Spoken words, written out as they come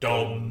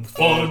Dumb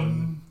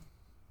fun.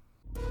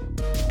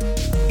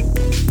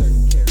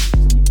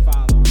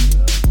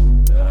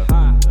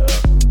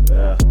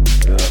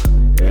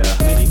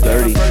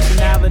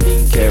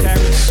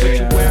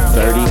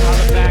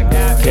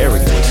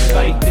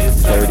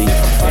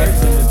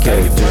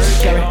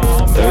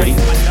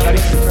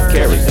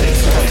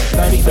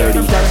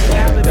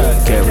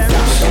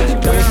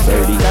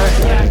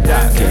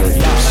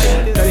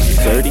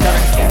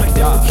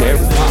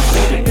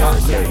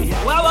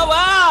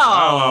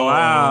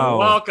 Wow.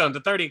 Welcome to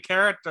 30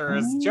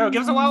 Characters. Joe,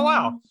 give us a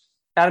wow.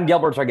 Adam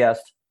Gilbert's our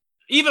guest.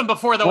 Even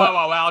before the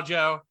wow,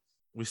 Joe.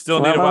 We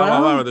still need a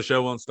wow or the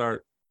show won't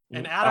start.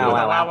 And Adam with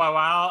a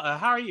wow.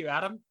 How are you,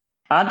 Adam?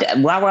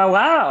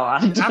 Wow.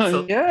 I'm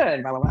doing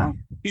good. Wow.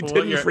 He Well,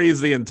 didn't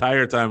freeze the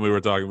entire time we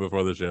were talking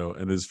before the show,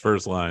 and his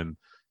first line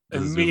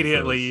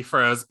Immediately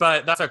froze,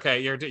 but that's okay.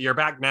 You're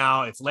back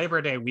now. It's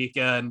Labor Day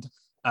weekend.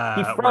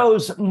 He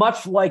froze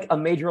much like a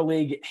major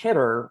league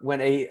hitter when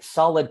a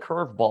solid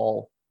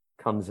curveball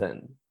comes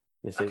in.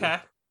 You see? Okay.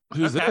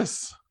 Who's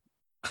this?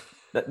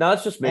 No,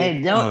 that's just me. Hey,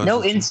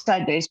 no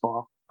inside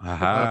baseball.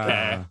 Aha.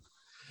 Okay.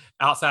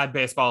 Outside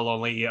baseball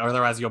only,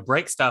 otherwise you'll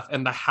break stuff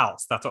in the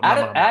house. That's what my mom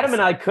Adam always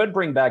and I said. could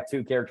bring back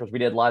two characters we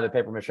did live at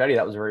Paper Machete.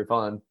 That was very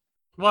fun.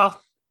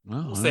 Well,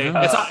 we'll see.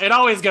 It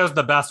always goes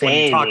the best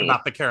when you talk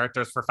about the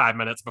characters for 5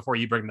 minutes before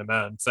you bring them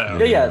in. So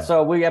Yeah.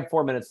 So we have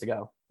 4 minutes to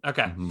go.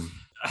 okay. Mhm.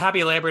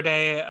 Happy Labor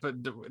Day. But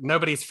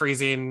nobody's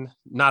freezing,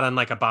 not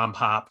unlike a bomb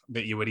pop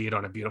that you would eat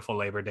on a beautiful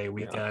Labor Day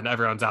weekend.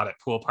 Everyone's out at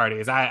pool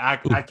parties. I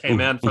came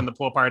in from the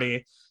pool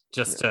party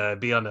just to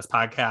be on this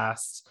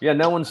podcast. Yeah,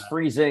 no one's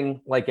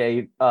freezing like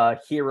a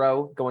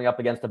hero going up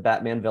against a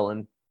Batman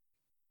villain.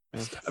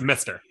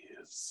 Mister.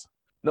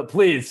 No,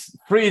 please,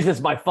 Freeze is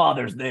my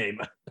father's name.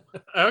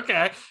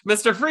 Okay.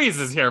 Mr. Freeze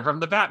is here from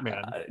the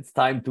Batman. It's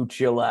time to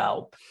chill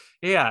out.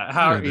 Yeah.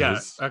 There it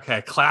is.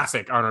 Okay.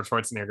 Classic Arnold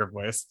Schwarzenegger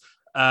voice.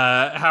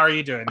 How are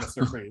you doing,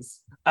 Mr. Freeze?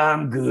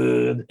 I'm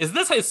good. Is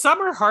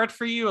summer hard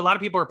for you? A lot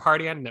of people are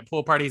partying at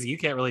pool parties. You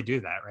can't really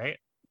do that, right?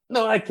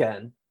 No, I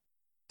can.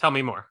 Tell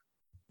me more.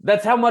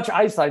 That's how much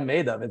ice I'm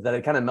made of, is that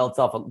it kind of melts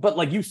off. But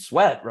like you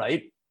sweat,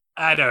 right?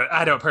 I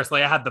don't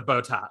personally. I had the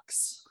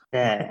Botox.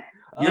 Yeah.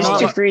 You're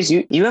Mr. Freeze,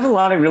 you have a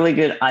lot of really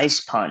good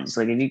ice puns.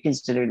 Like, have you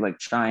considered like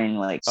trying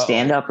like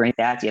stand up or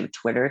anything like that? Do you have a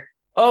Twitter?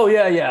 Oh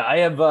yeah. I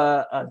have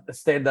a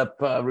stand-up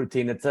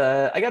routine. It's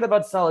I got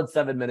about solid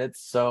 7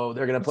 minutes, so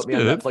they're gonna put me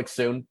on good. Netflix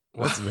soon.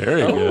 That's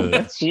very Oh, good.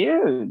 that's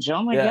huge.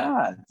 Oh my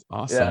God.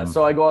 Awesome. Yeah,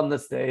 so I go on the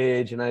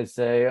stage and I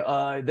say,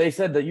 they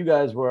said that you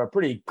guys were a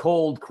pretty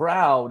cold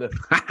crowd.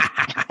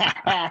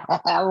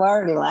 I'm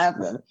already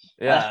laughing.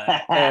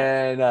 Yeah,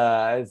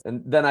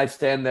 and then I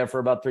stand there for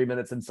about 3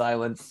 minutes in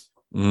silence.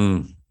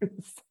 Mm,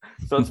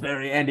 So it's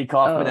very Andy Oh,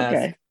 Kaufman-esque.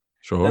 okay.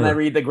 sure. Then I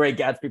read The Great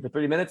Gatsby for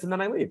 30 minutes and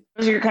then I leave.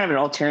 So you're kind of an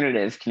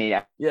alternative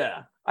comedian.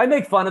 Yeah, I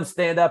make fun of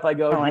stand-up. I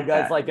go, I like you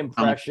guys that. like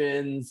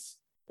impressions?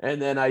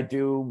 And then I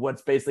do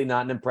what's basically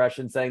not an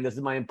impression, saying this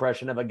is my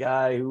impression of a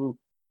guy who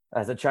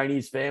has a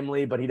Chinese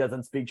family, but he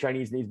doesn't speak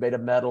Chinese and he's made of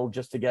metal,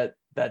 just to get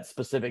that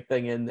specific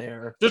thing in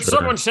there. Did Sure.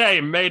 someone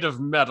say made of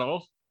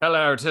metal?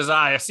 Hello, 'tis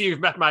I see you've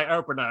met my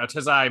opener.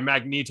 'Tis I,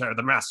 Magneto,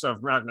 the master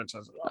of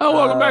magnetism. Oh,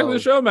 welcome back to the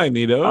show,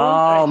 Magneto.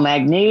 Oh,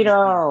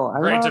 Magneto. I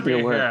Great love to be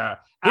your work. here.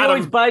 He always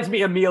Adam, buys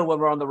me a meal when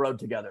we're on the road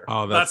together.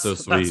 Oh, that's so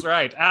sweet. That's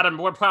right. Adam,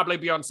 we'll probably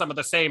be on some of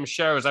the same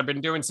shows. I've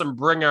been doing some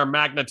bringer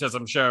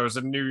magnetism shows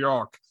in New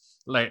York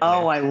lately.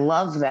 Oh, I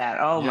love that.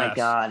 Oh my Yes.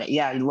 God.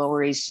 Yeah,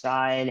 Lower East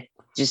Side.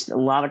 Just a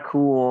lot of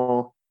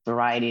cool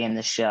variety in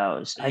the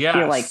shows. I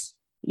feel like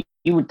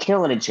you would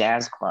kill at a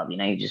jazz club.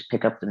 You just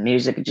pick up the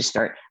music and just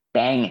start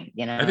banging.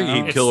 I think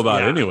he'd kill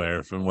about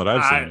anywhere from what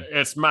I've seen.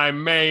 It's my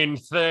main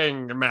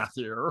thing,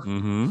 Matthew.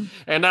 Mm-hmm.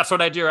 And that's what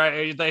I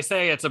do. They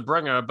say it's a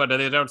bringer, but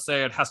they don't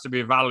say it has to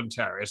be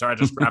voluntary. So I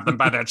just grab them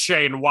by their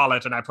chain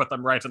wallet and I put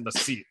them right in the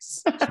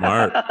seats.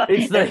 Smart.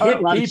 It's the There are a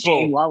hip lot of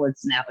chain people.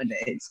 wallets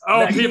nowadays. Oh,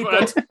 Magneto. people!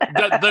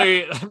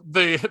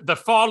 The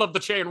fall of the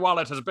chain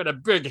wallet has been a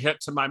big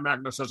hit to my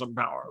magnetism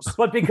powers.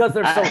 But because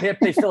they're so hip,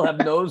 they still have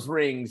nose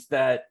rings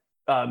that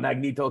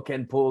Magneto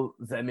can pull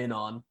them in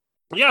on.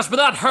 Yes, but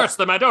that hurts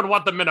them. I don't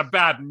want them in a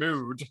bad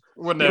mood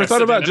when they're ever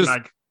thought about sitting in,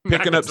 just picking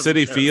up magnetism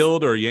City chairs.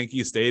 Field or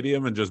Yankee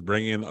Stadium and just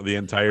bringing the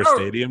entire Oh,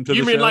 stadium to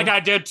You the mean show? like I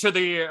did to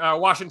the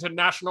Washington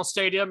National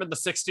Stadium in the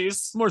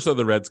 60s? More so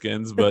the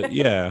Redskins, but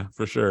yeah,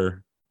 for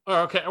sure.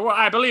 Okay, well,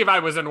 I believe I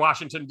was in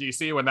Washington,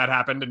 D.C. when that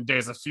happened in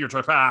Days of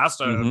Future Past.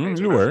 Mhm,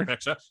 Picture you were.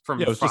 Picture from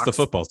Yeah, it was Fox. just the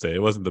football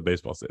stadium. It wasn't the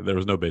baseball stadium. There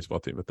was no baseball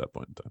team at that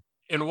point in time.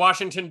 In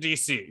Washington,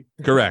 D.C.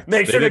 Correct.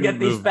 Make They sure to didn't get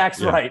these move- facts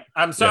yeah. right.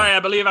 I'm sorry, I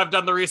believe I've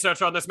done the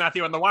research on this,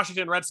 Matthew, and the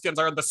Washington Redskins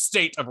are in the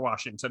state of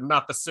Washington,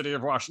 not the city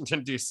of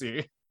Washington,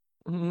 D.C.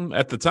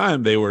 At the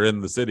time, they were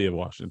in the city of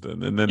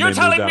Washington, and then You're they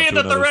telling moved out me to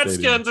that the another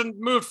stadium. Redskins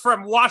moved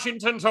from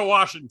Washington to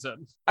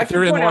Washington? I If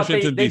you're should in point out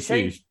Washington, they D.C.,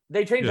 changed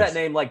yes. that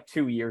name like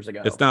 2 years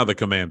ago. It's now the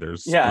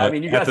Commanders. Yeah, I But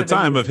mean, you at guys the have been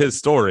time used- of his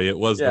story, it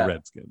was Yeah. the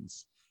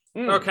Redskins.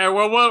 Mm. Okay,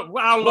 well, I'll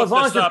Well, look as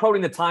long this as you're up.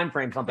 quoting the time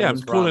frame, something Yeah, I'm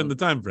was quoting wrong. the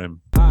time frame.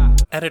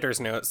 Editor's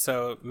note.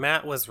 So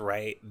Matt was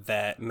right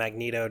that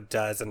Magneto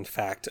does, in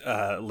fact,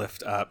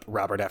 lift up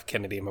Robert F.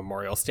 Kennedy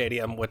Memorial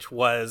Stadium, which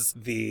was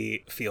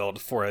the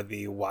field for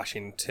the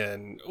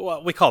Washington,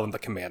 well, we call them the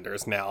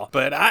Commanders now.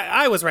 But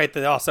I was right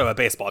that also a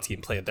baseball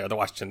team played there, the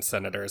Washington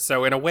Senators.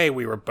 So in a way,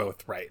 we were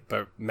both right,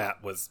 but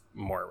Matt was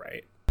more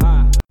right.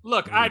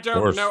 Look, I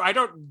don't know. I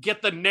don't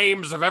get the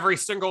names of every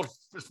single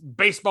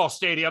baseball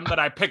stadium that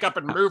I pick up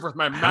and move with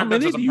my How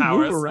many magnetism do you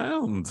powers. move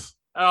around?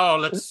 Oh,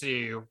 let's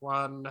see.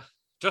 One.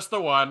 Just the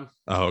one.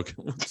 Oh, okay.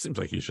 Seems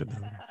like you should know.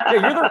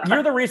 Yeah,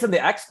 you're the reason the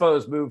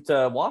Expos moved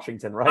to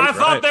Washington, right? I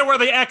thought they were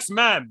the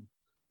X-Men.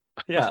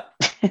 Yeah.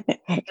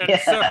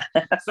 Yeah.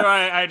 So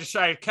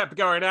I kept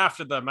going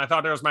after them. I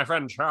thought it was my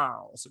friend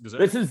Charles.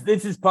 This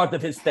is part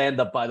of his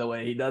stand-up, by the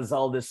way. He does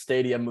all this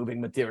stadium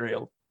moving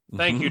material.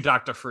 Thank you,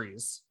 Dr.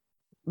 Freeze.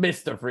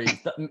 Mr. Freeze.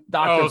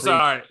 Dr. Freeze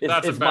sorry.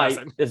 That's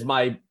embarrassing. Is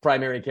my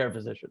primary care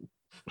physician.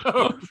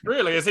 Oh,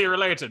 really? Is he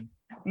related?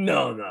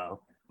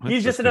 No.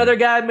 He's just another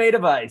guy made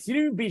of ice.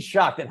 You'd be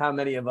shocked at how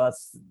many of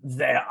us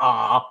there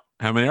are.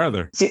 How many are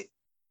there?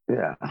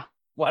 Yeah.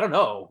 Well, I don't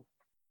know.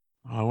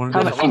 I want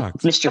to get shocked.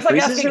 Mr.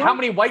 Freeze, like asking how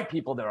many white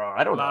people there are.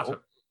 I don't know.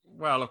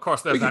 Well, of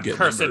course, there's that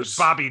cursed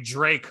Bobby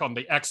Drake on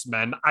the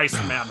X-Men,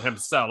 Iceman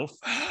himself.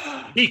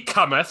 He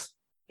cometh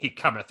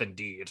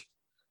indeed.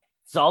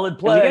 Solid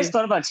play. Have you guys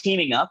thought about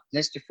teaming up,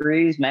 Mr.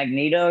 Freeze,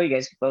 Magneto? You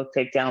guys can both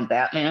take down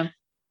Batman.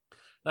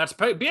 That's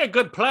be a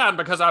good plan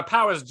because our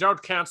powers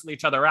don't cancel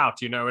each other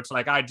out. You know, it's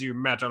like I do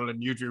metal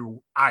and you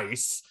do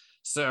ice.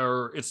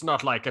 So it's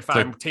not like if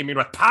I'm teaming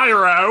with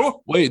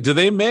Pyro. Wait, do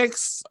they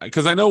mix?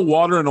 Because I know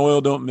water and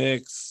oil don't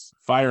mix.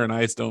 Fire and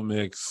ice don't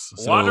mix.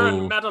 So... Water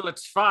and metal,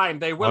 it's fine.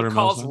 They will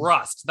cause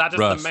rust. That is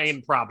the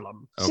main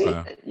problem.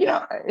 Okay. See,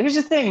 here's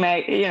the thing,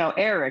 Mag.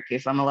 Eric,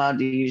 if I'm allowed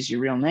to use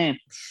your real name.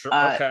 Sure.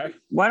 Okay.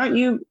 Why don't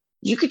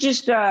you could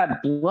just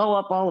blow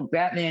up all of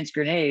Batman's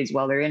grenades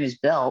while they're in his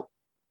belt.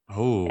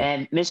 Oh.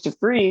 And Mr.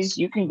 Freeze,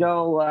 you can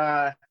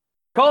go.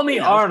 Call me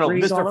Arnold.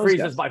 Mr. Freeze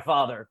is my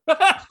father.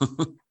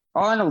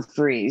 Arnold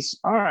Freeze.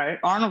 All right,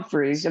 Arnold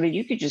Freeze. I mean,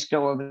 you could just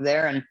go over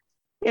there and,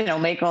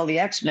 make all the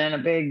X-Men a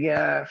big.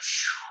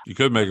 You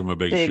could make them a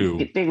big shoe.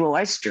 Big little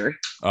ice jerk.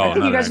 Oh, I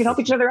think you guys can help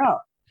each other out.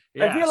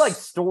 Yes. I feel like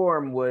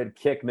Storm would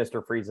kick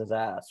Mr. Freeze's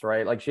ass,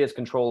 right? Like she has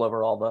control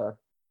over all the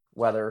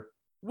weather.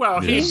 Well,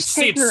 he'd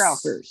take her out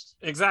first.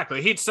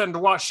 Exactly. She'd send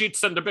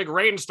a big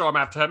rainstorm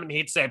after him, and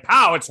he'd say,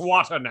 "Pow! It's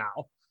water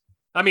now."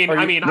 I mean,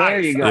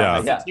 ice. You go.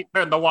 Yeah. He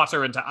turned the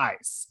water into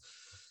ice.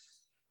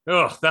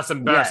 Oh, that's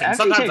embarrassing. Yeah,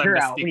 sometimes I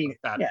misspeak with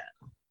that. Yeah.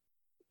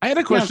 I had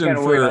a question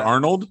for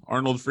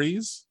Arnold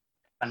Freeze.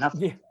 Enough.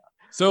 Yeah.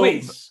 So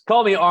please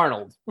call me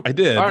Arnold. I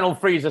did.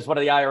 Arnold Freeze is what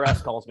the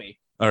IRS calls me.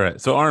 All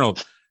right. So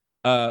Arnold,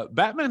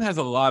 Batman has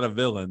a lot of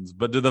villains,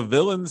 but do the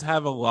villains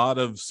have a lot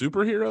of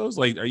superheroes?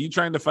 Like, are you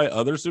trying to fight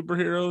other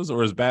superheroes,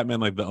 or is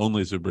Batman like the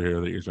only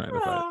superhero that you're trying to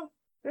fight?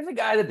 There's a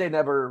guy that they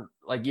never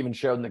even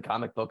showed in the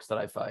comic books that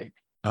I fight.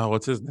 Oh,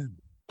 what's his name?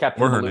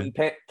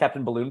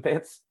 Captain Balloon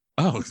Pants.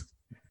 Oh,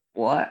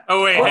 what?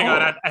 Oh wait,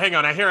 hang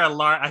on. I hear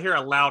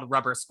a loud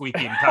rubber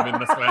squeaking coming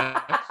this way.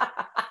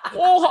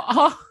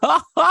 Oh,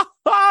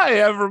 hi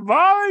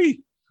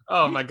everybody!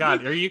 Oh my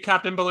God, are you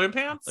Captain Balloon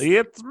Pants?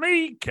 It's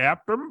me,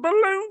 Captain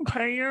Balloon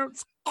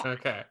Pants.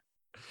 Okay,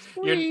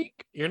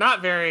 you're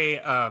not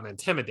very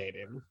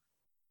intimidating.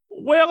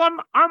 Well,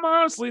 I'm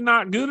honestly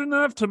not good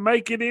enough to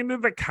make it into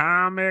the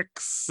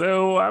comics,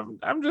 so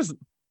I'm just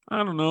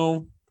I don't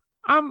know.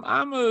 I'm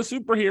a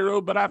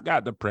superhero, but I've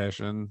got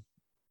depression.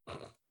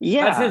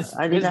 Yeah,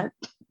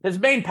 his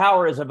main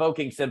power is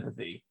evoking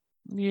sympathy.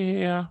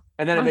 Yeah,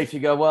 and then it makes you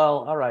go, well,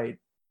 all right.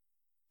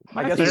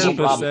 I guess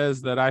therapist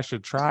says that I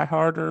should try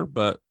harder,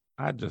 but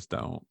I just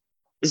don't.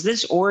 Is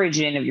this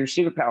origin of your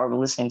superpower of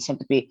eliciting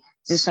sympathy?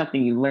 Is this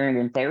something you learned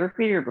in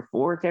therapy or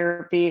before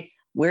therapy?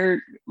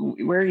 Where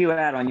are you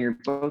at on your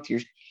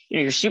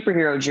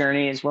superhero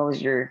journey as well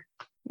as your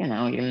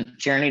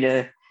journey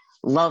to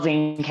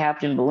loving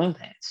Captain Balloon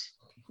Pants?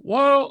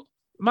 Well,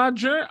 my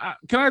journey.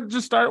 Can I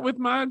just start with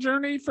my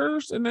journey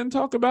first and then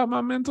talk about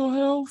my mental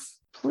health?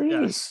 Please.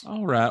 Yes.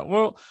 All right.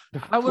 Well,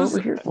 what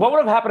would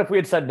have happened if we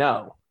had said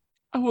no?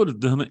 I would have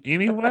done it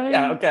anyway.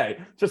 Yeah. Okay.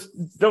 Just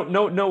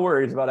no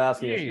worries about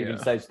asking if you can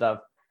say stuff.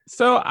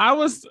 So I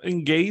was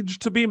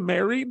engaged to be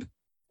married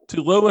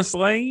to Lois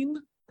Lane,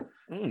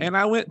 and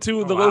I went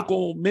to the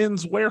local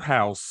men's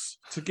warehouse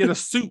to get a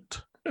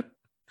suit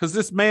because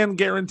this man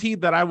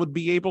guaranteed that I would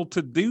be able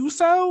to do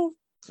so.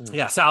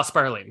 Yeah, Sal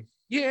Sperling.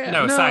 Yeah.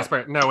 No, Cy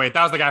Sperling. No, wait,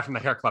 that was the guy from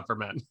the Hair Club for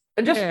Men.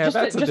 And just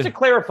to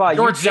clarify,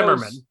 George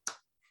Zimmerman.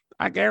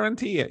 I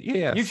guarantee it.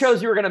 Yeah. You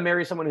chose you were going to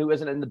marry someone who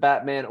isn't in the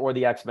Batman or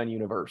the X-Men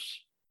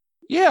universe.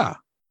 Yeah.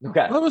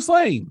 Okay. Lois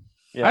Lane.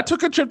 Yeah. I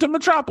took a trip to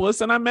Metropolis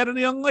and I met a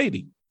young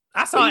lady.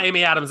 I saw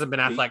Amy Adams and Ben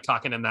Affleck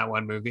talking in that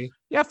one movie.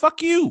 Yeah,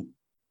 fuck you,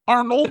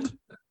 Arnold.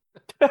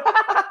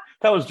 That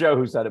was Joe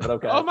who said it, but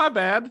okay. Oh, my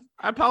bad.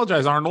 I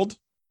apologize, Arnold.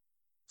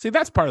 See,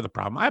 that's part of the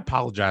problem. I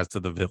apologize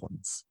to the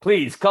villains.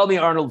 Please call me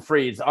Arnold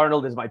Freeze.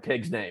 Arnold is my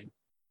pig's name.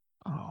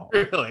 Oh,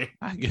 really?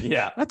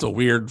 Yeah. That's a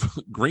weird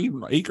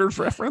Green Acres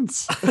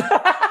reference.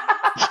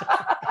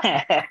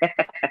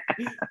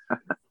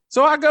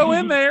 So I go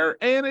in there,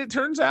 and it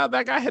turns out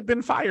that guy had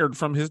been fired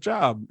from his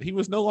job. He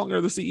was no longer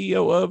the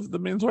CEO of the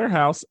Men's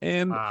Warehouse.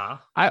 And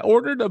I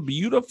ordered a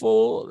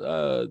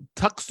beautiful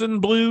Tucson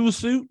blue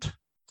suit.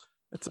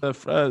 It's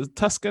a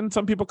Tuscan,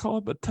 some people call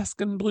it, but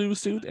Tuscan blue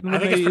suit. And I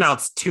think it's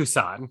pronounced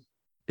Tucson.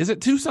 Is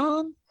it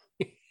Tucson?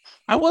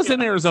 I was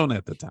in Arizona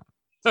at the time.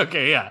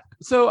 Okay, yeah.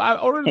 So I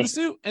ordered the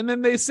suit, and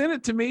then they sent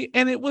it to me,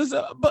 and it was,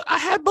 but I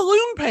had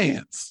balloon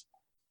pants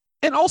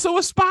and also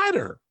a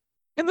spider.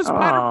 And the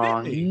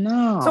spider bit me.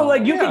 No. So,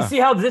 like, you can see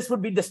how this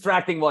would be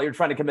distracting while you're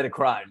trying to commit a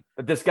crime.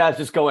 But this guy's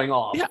just going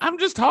off. Yeah, I'm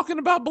just talking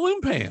about balloon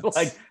pants.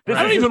 Like,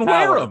 I don't even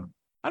wear them.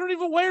 I don't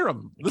even wear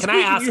them. The Can I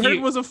ask you heard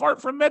was a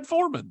fart from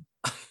Metformin.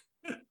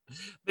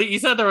 You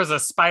said there was a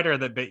spider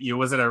that bit you.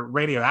 Was it a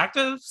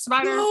radioactive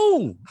spider?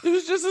 No, it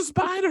was just a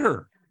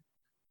spider.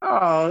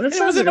 Oh, that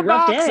It was in a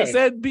rough box day. that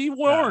said, "Be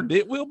warned,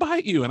 it will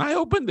bite you." And I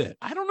opened it.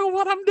 I don't know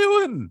what I'm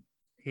doing.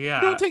 Yeah.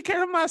 I don't take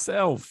care of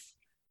myself.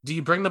 Do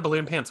you bring the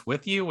balloon pants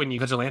with you when you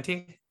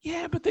vigilante?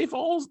 Yeah, but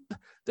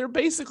they're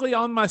basically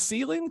on my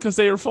ceiling because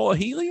they are full of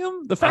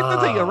helium. The fact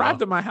that they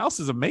arrived at my house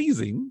is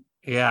amazing.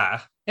 Yeah.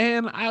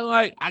 And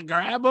I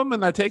grab them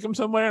and I take them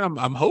somewhere, and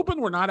I'm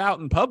hoping we're not out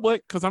in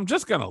public because I'm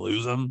just gonna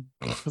lose them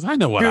because I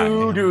know what I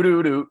am.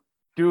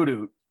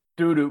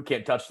 Do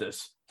can't touch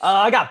this.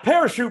 I got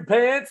parachute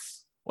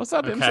pants. What's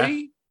up, Okay.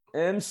 MC?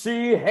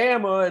 MC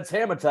Hammer. It's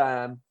hammer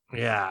time.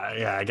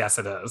 Yeah, I guess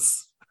it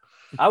is.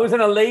 I was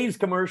in a Lay's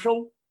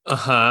commercial.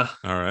 Uh-huh.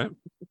 All right.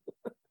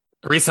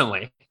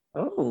 Recently.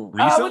 Oh,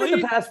 Recently?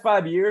 Within the past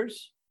 5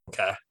 years.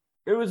 Okay.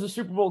 It was a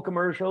Super Bowl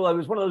commercial. It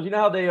was one of those, you know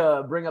how they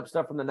bring up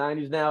stuff from the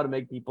 90s now to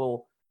make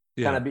people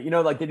kind of be,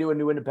 like they do a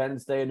new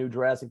Independence Day, a new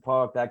Jurassic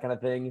Park, that kind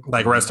of thing.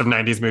 Like roast of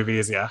 90s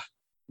movies, yeah.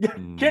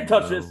 Can't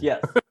touch this,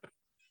 yes.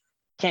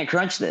 can't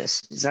crunch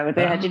this. Is that what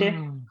they had you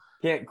do?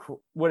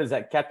 What is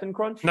that, Captain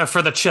Crunch? No,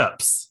 for the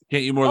chips.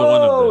 Can't you more than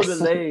one of Oh, this?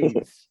 the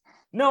Lay's.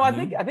 No, I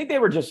think they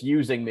were just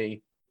using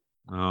me.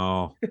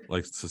 Oh,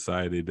 like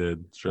society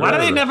did. Sure. Why do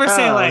they never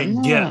say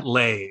no. get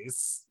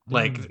lays?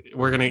 Like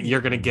you're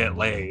gonna get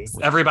lays.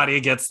 Everybody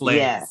gets lays.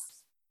 Yeah.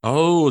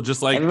 Oh,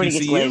 just like Everybody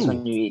gets lays PCU.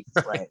 when you eat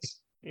Lays.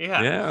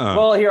 Yeah. Yeah.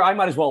 Well, here, I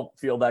might as well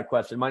field that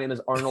question. My name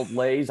is Arnold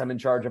Lays. I'm in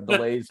charge of the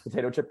Lay's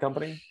potato chip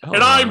company. Oh,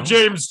 And I'm wow.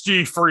 James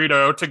G.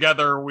 Frito.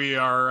 Together we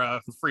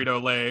are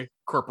Frito Lay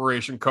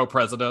Corporation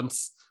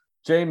co-presidents.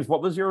 James,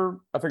 what was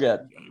I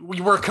forget.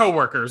 We were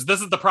co-workers.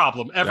 This is the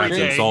problem. Every That's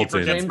day he insulting.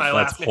 forgets my That's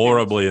last name.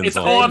 horribly It's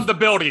insulting. on the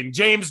building.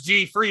 James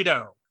G.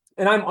 Frito.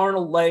 And I'm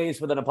Arnold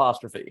Lays with an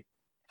apostrophe.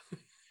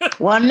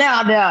 Well,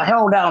 now,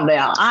 hold on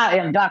now. I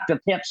am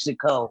Dr.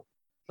 PepsiCo.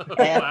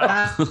 And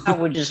Wow. I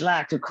would just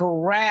like to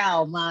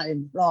corral my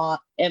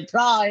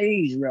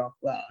employees real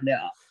well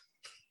now.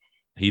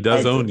 He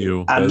does I own do.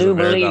 you. I That is do a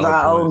very believe valid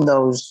I point. own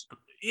those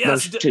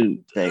Yes,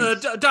 two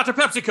things. Dr.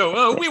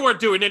 PepsiCo, we weren't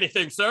doing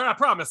anything, sir. I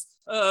promise.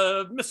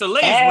 Mr.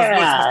 Lays was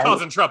Yeah.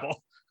 causing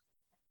trouble.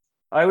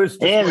 I was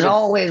just It's worried-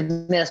 always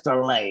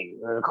Mr. Lay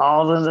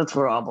causing the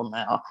trouble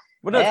now.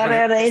 Well, that's And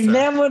right. it ain't sir.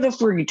 never the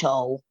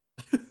Frito.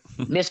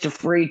 Mr.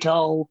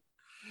 Frito,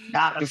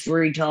 Dr.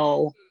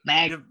 Frito,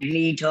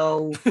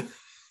 Magneto.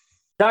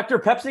 Dr.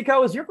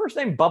 PepsiCo, is your first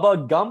name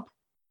Bubba Gump?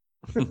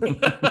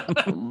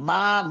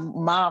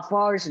 My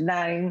first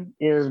name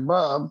is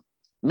Bub.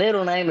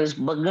 Middle name is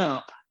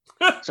Bagump.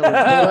 So it's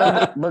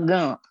Bub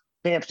Bagump,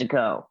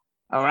 PepsiCo.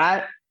 All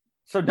right?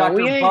 So But Dr.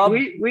 we ain't, Bub,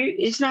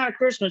 it's not a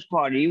Christmas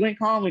party. You ain't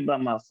call me by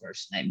my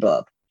first name,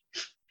 Bub.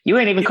 You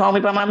ain't even call me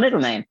by my middle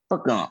name,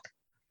 Bagump.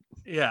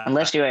 Yeah.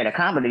 Unless you're at a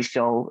comedy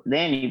show,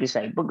 then you can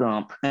say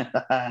Bagump.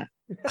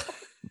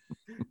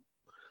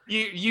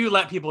 You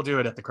let people do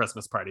it at the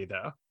Christmas party,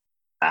 though.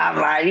 I'm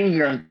like, you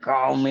can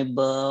call me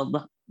Bub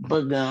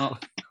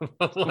Bagump.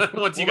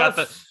 once you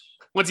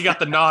got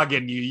the nog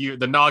in you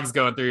the nog's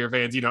going through your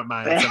veins. You don't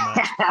mind so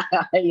much.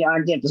 Yeah, I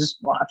get to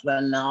spark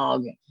the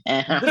nog.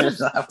 And I'm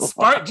just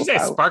like, Did you say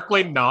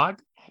sparkling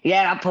nog?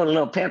 yeah, I put a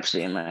little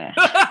Pepsi in there.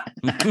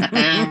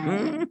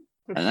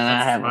 And then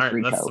I have Smart. a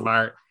free That's Coke.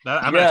 smart.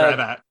 I'm Yeah. gonna try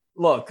that.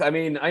 look, I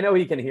mean, I know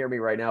he can hear me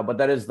right now, but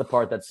that is the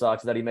part that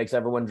sucks, that he makes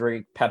everyone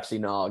drink Pepsi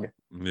Nog.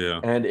 Yeah.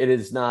 And it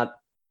is not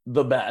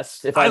the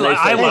best. If I may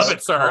say love so.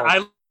 it, sir. I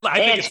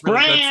think It's it's really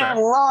good, brand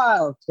sir.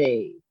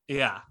 loyalty.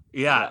 Yeah.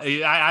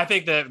 I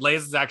think that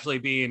Lays is actually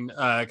being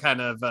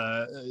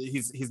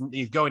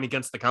he's going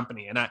against the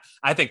company, and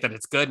I think that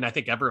it's good, and I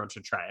think everyone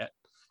should try it.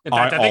 In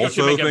fact, I think we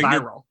should also make it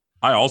think viral.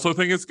 I also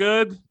think it's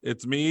good.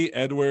 It's me,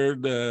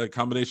 Edward,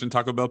 combination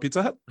Taco Bell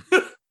Pizza Hut.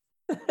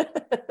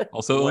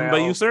 Also owned by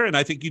Well- you, sir, and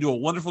I think you do a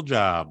wonderful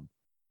job.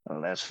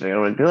 Well, that's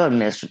very good,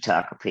 Mr.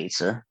 Taco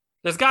Pizza.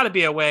 There's got to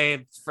be a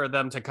way for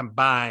them to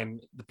combine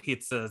the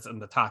pizzas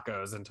and the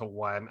tacos into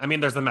one. I mean,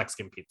 there's the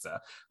Mexican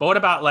pizza, but what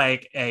about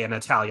like an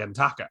Italian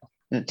taco?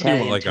 You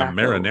Italian want like taco. a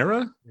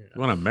marinara?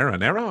 You want a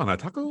marinara on a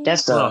taco?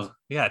 That's a Oh,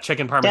 yeah,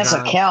 chicken that's a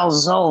parmesan.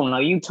 calzone.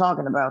 Are you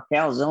talking about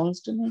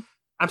calzones to me?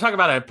 I'm talking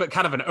about a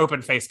kind of an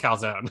open face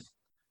calzone.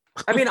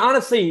 I mean,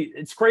 honestly,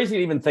 it's crazy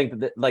to even think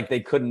that like they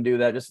couldn't do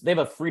that. Just they have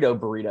a Frito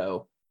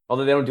burrito.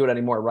 Although they don't do it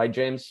anymore, right,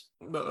 James?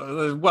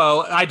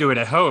 Well, I do it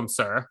at home,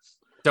 sir.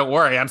 Don't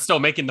worry, I'm still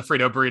making the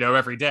Frito burrito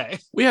every day.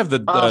 We have the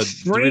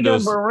Frida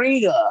Doritos.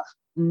 burrita.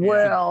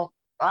 Well,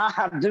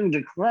 I do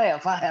declare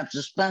if I have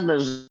to spend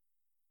those,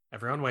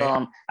 Everyone wait.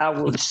 I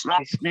would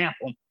snap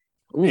them.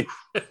 Ooh,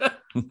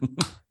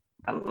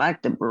 I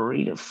like the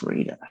burrito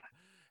Frida.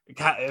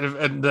 God,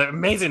 and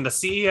amazing, the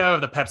CEO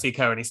of the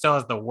PepsiCo, and he still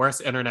has the worst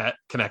internet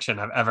connection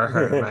I've ever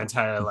heard in my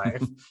entire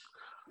life.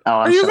 Oh,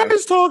 Are you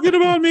guys talking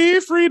about me,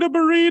 Frida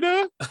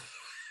Burrita?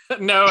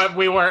 No,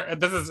 we were.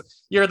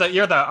 You're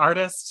the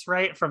artist,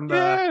 right? From the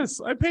Yes,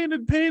 I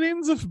painted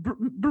paintings of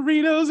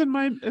burritos in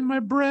my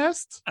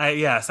breast.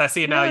 yes, I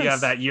see now. You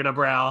have that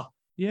unibrow.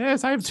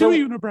 Yes, I have So,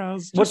 two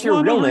unibrows. what's just your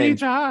one real over name?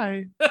 Each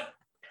eye.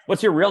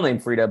 What's your real name,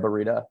 Frida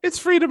Burrita? It's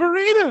Frida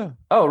Burrita.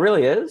 Oh, it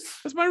really is?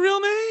 That's my real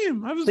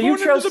name. I was So you born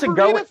chose into the to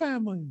go burrito with-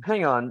 family.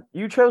 Hang on.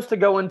 You chose to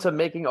go into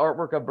making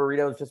artwork of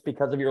burritos just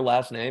because of your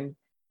last name?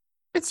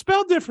 It's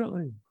spelled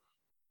differently.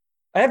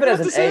 I have it Not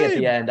as the an A at same.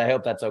 the end. I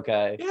hope that's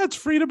okay. Yeah, it's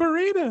Frida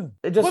Burrita.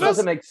 It just What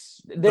doesn't make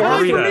I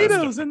like Burrito is burritos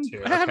different and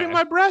too, having okay.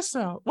 my breasts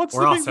out. What's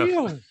We're the also- big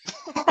deal?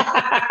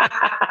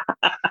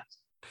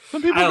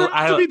 Some people grow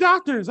up to be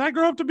doctors. I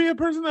grew up to be a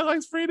person that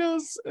likes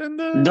Fritos and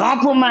Don't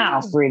put my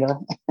mouth, Frida.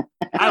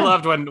 I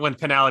loved when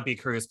Penelope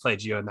Cruz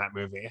played you in that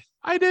movie.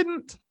 I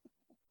didn't,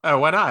 Oh,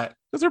 why not?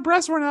 because her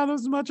breasts weren't out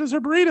as much as her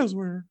burritos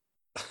were.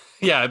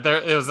 Yeah,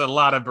 it was a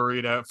lot of full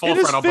It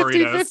is frontal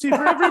 50-50 burritos.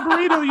 for every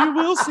burrito you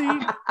will see.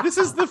 This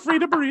is the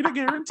Frida Burrito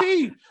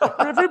guarantee.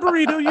 For every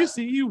burrito you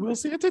see, you will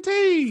see a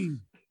titty.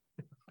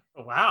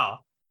 Wow,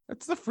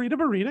 That's the Frida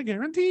Burrito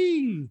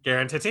guarantee.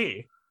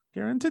 guarantee.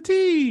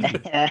 Guarantee. You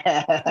give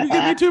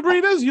me 2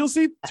 burritos, you'll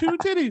see 2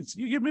 titties.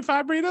 You give me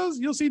 5 burritos,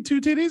 you'll see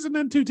 2 titties, and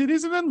then 2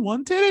 titties, and then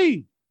 1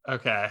 titty.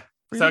 Okay,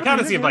 so Frida it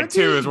kind of Burrito seems like 2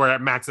 guarantee. is where it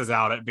maxes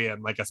out at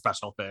being like a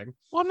special thing.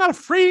 Well, I'm not a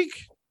freak.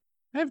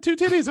 I have 2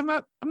 titties. I'm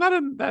not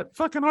in that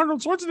fucking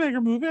Arnold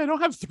Schwarzenegger movie. I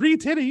don't have 3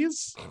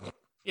 titties.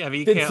 Yeah, but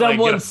you Did can't like,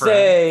 someone get a friend.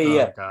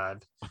 say- Oh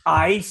God,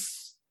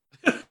 Ice?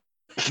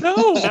 No,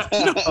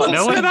 no one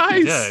no said one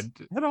ice did.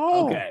 at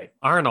all. Okay,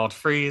 Arnold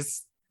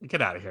Freeze,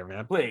 get out of here,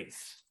 man.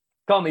 please.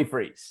 Call me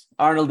Freeze.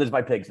 Arnold is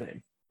my pig's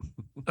name.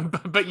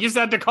 But you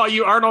said to call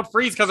you Arnold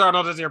Freeze because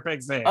Arnold is your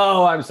pig's name.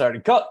 Oh, I'm sorry.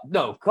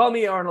 Call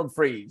me Arnold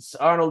Freeze.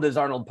 Arnold is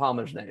Arnold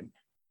Palmer's name.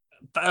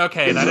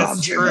 Okay, You that robbed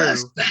is your true.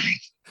 last bank.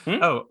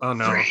 Oh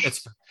no,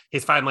 Freeze.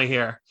 he's finally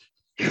here.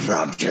 You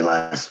robbed your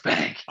last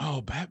bank.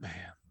 Oh, Batman.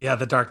 Yeah,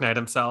 the Dark Knight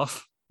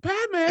himself.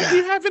 Batman, do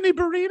you have any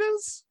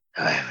burritos?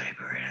 Do I have any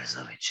burritos?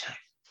 Let me check.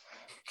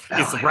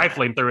 He's No, I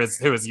rifling through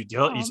his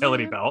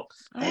utility man. belt.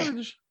 I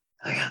wanted to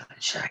I gotta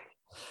check.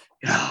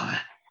 You know,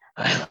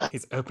 I love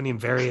He's opening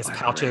various my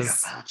pouches.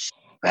 burrito pouch.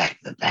 Back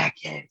to the back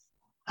cave.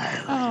 I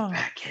love Oh. the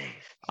back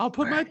cave. I'll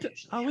put Where my I usually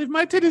I'll have leave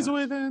my titties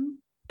away then.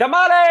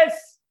 Tamales!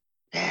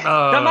 Yeah.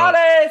 Oh,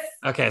 Tamales!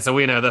 okay. So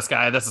we know this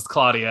guy. This is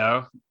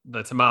Claudio,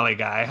 the tamale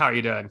guy. How are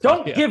you doing? Don't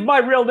Claudio? give my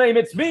real name.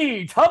 It's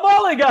me,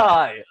 Tamale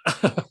Guy.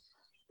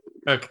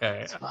 Okay.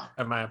 It's fun.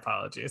 My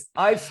apologies.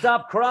 I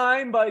stopped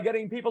crime by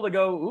getting people to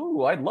go,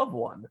 ooh, I'd love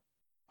one.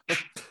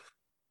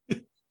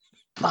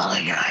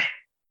 Molly guy.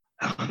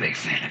 I'm a big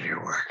fan of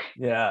your work.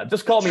 Yeah,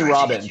 just call me Try to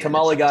Robin. get you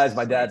Tamale the Guy is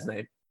my justice. dad's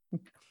name.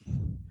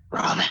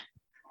 Robin.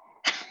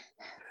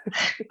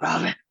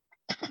 Robin.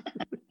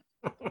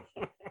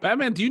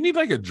 Batman, do you need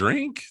like a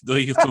drink?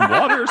 Like some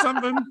water or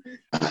something?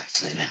 I've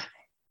actually been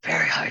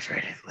very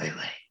hydrated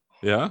lately,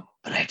 Yeah.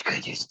 but I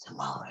could use a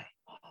tamale.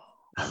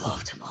 I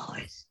love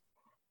tamales.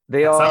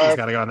 They Something's are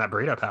got to go in that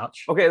burrito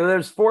pouch. okay.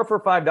 There's 4 for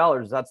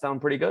 $5. Does that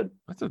sound pretty good?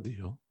 That's a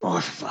deal.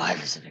 4 for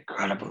 $5 is an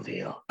incredible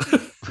deal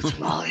for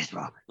tamales,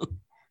 Robin.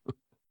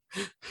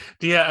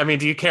 Do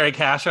you carry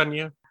cash on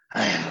you?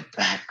 I have a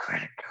bad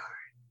credit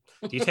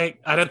card. Do you take?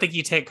 I don't think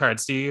you take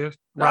cards. Do you?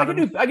 No, I can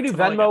do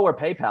Tamale Venmo or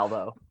PayPal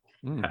though.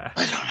 Mm. guy? I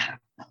don't have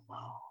Venmo.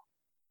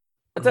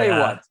 I'll tell you Yeah.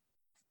 what.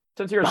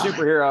 Since you're a Robin,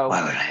 superhero,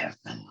 Why would I have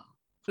Venmo?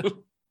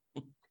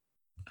 do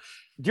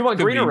you want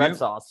green or red Convenient.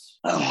 sauce?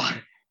 I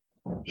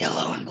want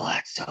yellow and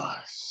black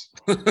sauce.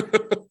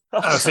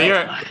 Oh, so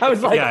you're- I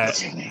was like, Yeah.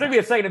 it took me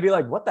a second to be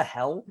like, what the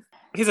hell?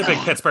 He's a big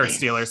Pittsburgh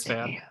Steelers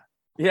fan.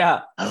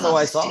 Yeah, I so love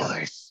I the saw.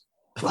 Steelers.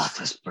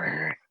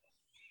 Roethlisberger.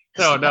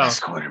 Oh, the no.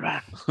 best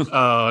quarterback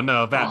Oh no, of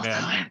all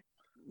Batman! time.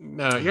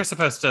 No, you're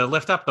supposed to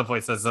lift up the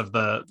voices of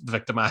the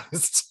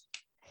victimized.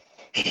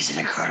 He's an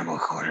incredible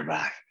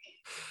quarterback.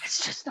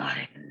 It's just not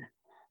even.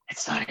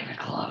 It's not even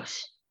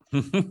close.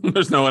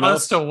 There's no one As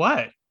else. to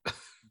what?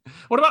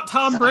 What about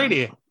Tom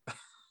Brady?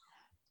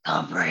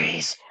 Tom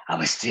Brady's. I'm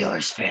a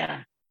Steelers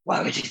fan.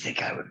 Why would you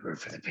think I would root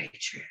for the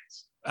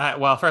Patriots?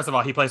 Well, first of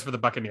all, he plays for the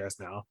Buccaneers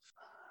now,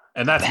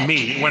 and that's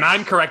me. When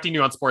I'm correcting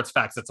you on sports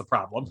facts, it's a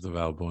problem. That's a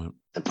valid point.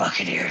 The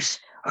Buccaneers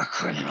are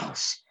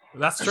criminals.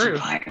 That's Those are true.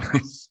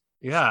 pirates.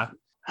 Yeah.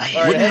 I All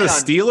right, Wouldn't hang the on.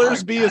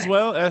 Steelers be as Hard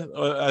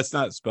well? That's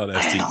not spelled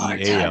I had a hard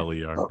time,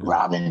 Stealer. But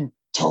Robin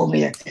told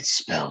me that it's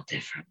spelled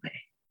differently.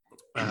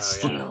 And Oh, yeah.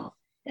 steel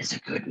is a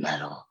good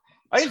metal.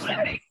 I That's what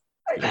I make.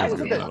 I was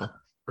a bit-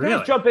 Can I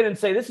just jump in and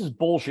say this is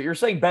bullshit? You're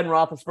saying Ben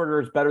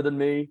Roethlisberger is better than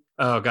me?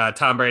 Oh God,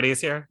 Tom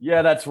Brady's here.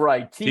 Yeah, that's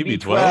right.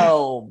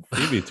 TB12.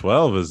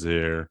 TB12 is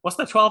here. What's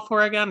the 12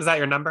 for again? Is that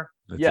your number?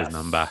 That's Yes. his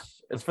number.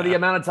 It's for the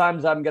amount of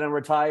times I'm going to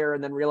retire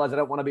and then realize I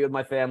don't want to be with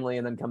my family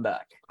and then come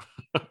back.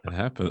 It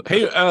happens.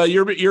 Hey,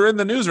 you're in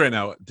the news right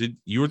now.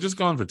 You were just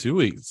gone for 2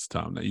 weeks,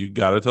 Tom? Now you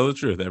got to tell the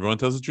truth. Everyone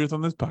tells the truth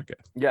on this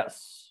podcast.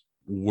 Yes.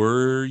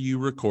 Were you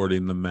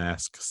recording the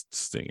Masked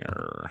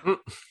Singer?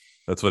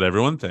 That's what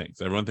everyone thinks.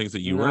 Everyone thinks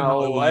that you were in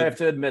Hollywood. I have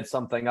to admit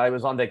something. I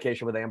was on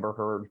vacation with Amber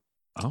Heard.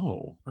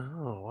 Oh,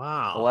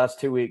 wow. The last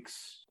 2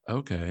 weeks.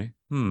 Okay.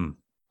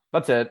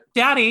 That's it.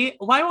 Daddy,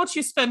 why won't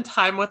you spend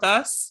time with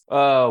us?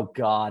 Oh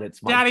God,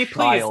 it's my Daddy,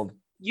 child.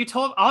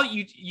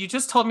 please. You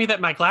just told me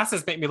that my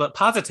glasses make me look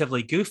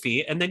positively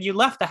goofy, and then you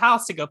left the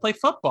house to go play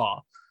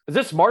football. Is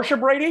this Marsha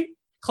Brady?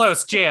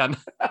 Close, Jan.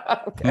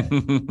 Okay.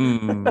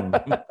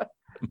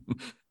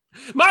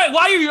 Why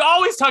are you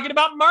always talking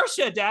about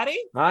Marsha, Daddy?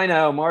 I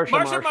know,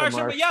 Marsha.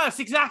 But yes,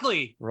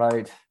 exactly.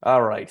 Right.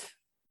 All right.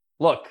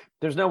 Look,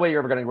 there's no way you're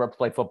ever going to grow up to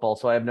play football,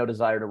 so I have no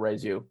desire to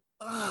raise you.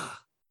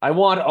 I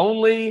want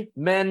only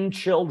men,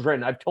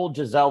 children. I've told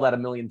Giselle that a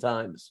million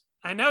times.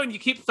 I know, and you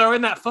keep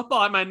throwing that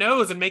football at my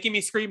nose and making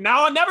me scream,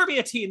 now I'll never be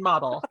a teen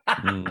model.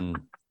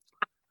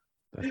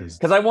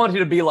 Because I want you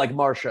to be like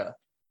Marsha.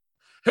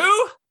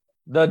 Who?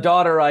 The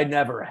daughter I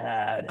never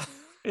had.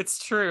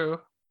 It's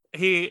true.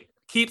 He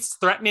keeps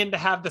threatening to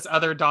have this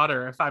other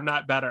daughter if I'm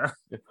not better.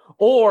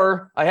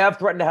 Or I have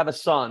threatened to have a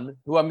son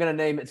who I'm going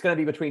to name. It's going to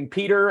be between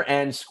Peter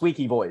and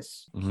Squeaky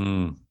Voice.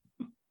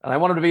 And I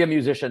want him to be a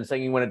musician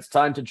singing when it's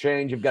time to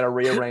change, you've got to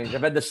rearrange.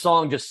 I've had this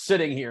song just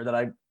sitting here that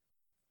I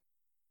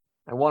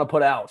want to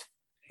put out.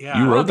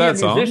 Yeah. You wrote that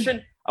song?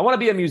 I want to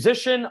be a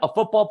musician, a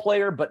football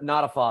player, but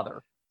not a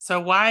father.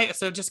 So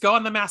just go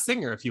on The Masked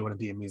Singer if you want to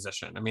be a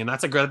musician. I mean,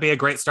 that's going to be a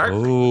great start.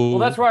 Oh. Well,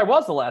 that's where I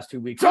was the last 2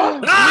 weeks. We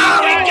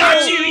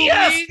got you.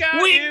 Yes,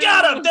 we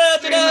got him.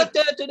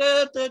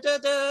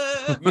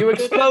 You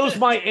exposed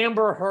my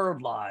Amber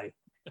Heard lie.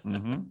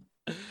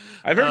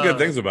 I've heard good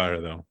things about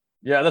her, though.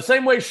 Yeah, the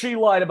same way she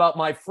lied about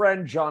my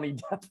friend Johnny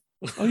Depp.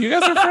 Oh, you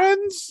guys are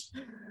friends?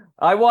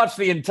 I watched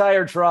the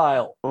entire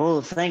trial.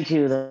 Oh, thank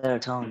you there,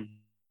 Tom.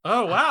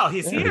 Oh, wow,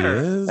 he's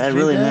here. That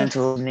really meant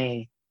to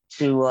me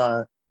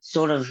to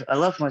I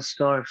left my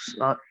scarf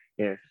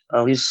here.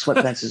 I'll use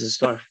sweatpants as a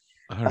scarf.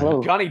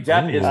 Right. Johnny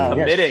Depp is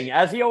committing,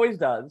 as he always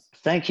does.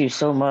 Thank you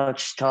so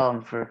much,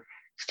 Tom, for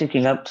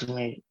sticking up to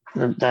me,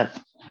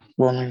 that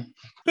woman.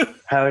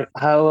 How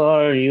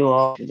are you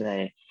all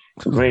today?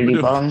 Brady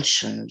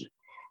Bunch, and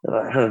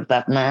I heard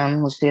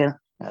Batman was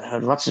here. I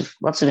heard lots of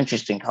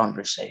interesting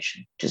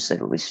conversation, to say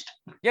the least.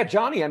 Yeah,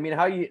 Johnny. I mean,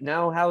 how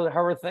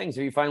are things?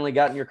 Have you finally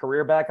gotten your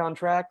career back on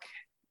track?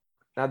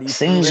 Now that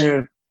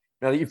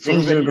you've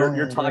proven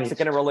you're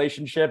toxic in a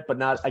relationship, but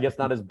not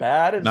as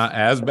bad. Not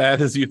as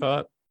bad as you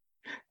thought.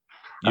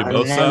 I've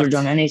never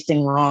done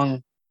anything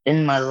wrong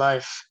in my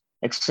life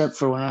except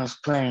for when I was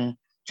playing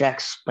Jack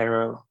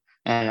Sparrow,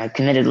 and I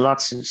committed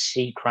lots of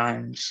sea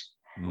crimes.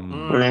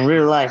 But in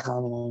real life,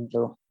 I'm an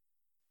angel.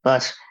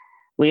 But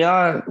we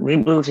are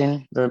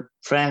rebooting the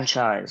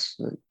franchise,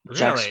 the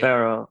Jack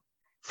Sparrow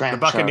franchise.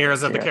 The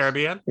Buccaneers of the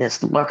Caribbean? Yes,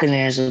 the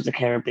Buccaneers of the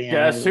Caribbean.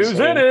 Guess who's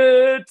in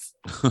it?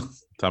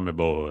 Tommy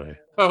boy.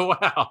 Oh,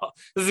 wow.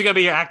 This is going to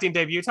be your acting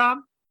debut,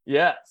 Tom?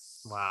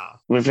 Yes. Wow.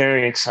 We're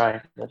very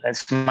excited.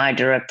 That's my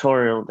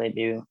directorial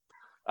debut.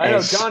 I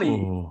know,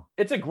 Johnny.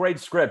 It's a great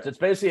script. It's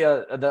basically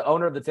the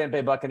owner of the Tampa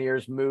Bay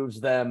Buccaneers moves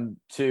them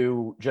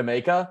to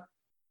Jamaica,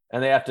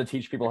 and they have to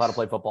teach people how to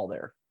play football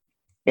there.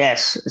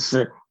 Yes, it's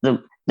the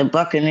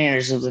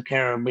Buccaneers of the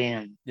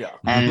Caribbean. Yeah.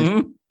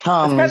 And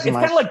Tom it's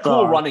kind of like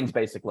Cool Runnings,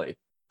 basically.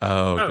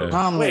 Oh, okay.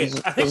 Tom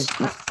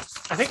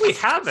I think we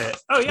have it.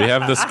 Oh, yeah. We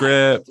have the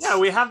script. Yeah,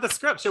 we have the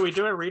script. Should we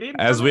do a reading?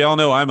 As we all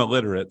know, I'm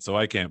illiterate, so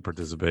I can't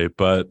participate.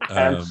 But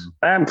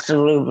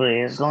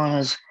absolutely, as long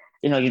as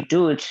you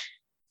do it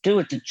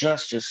to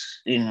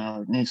justice.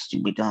 It needs to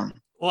be done.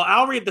 Well,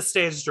 I'll read the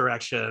stage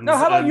directions. No,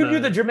 how about you do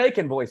the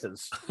Jamaican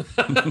voices?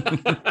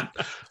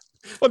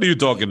 What are you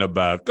talking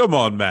about? Come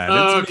on, man.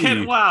 It's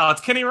me.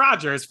 It's Kenny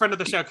Rogers, friend of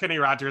the show. Kenny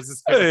Rogers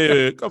is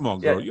Hey, come on,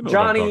 girl. Yeah,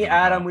 Johnny,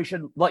 Adam, we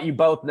should let you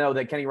both know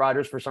that Kenny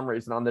Rogers, for some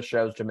reason, on this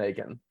show is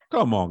Jamaican.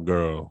 Come on,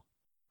 girl.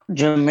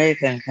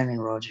 Jamaican Kenny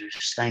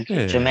Rogers. Thank you.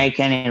 Yeah.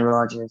 Jamaican Kenny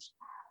Rogers.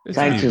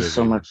 Thank you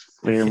so much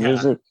for your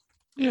music.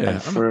 Yeah.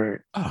 And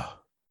for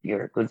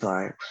your good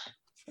vibes.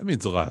 That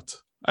means a lot.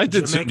 I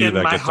did sing you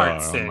that my guitar.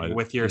 heart sing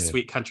with your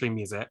sweet country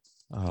music.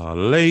 Oh,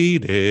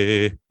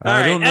 lady. All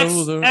right. don't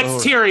know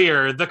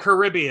Exterior, the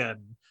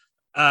Caribbean.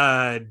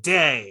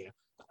 Day.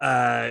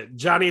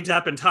 Johnny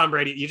Depp and Tom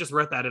Brady. You just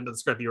wrote that into the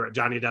script. You wrote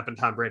Johnny Depp and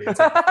Tom Brady.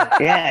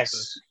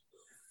 Yes.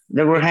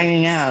 They were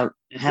hanging out,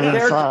 having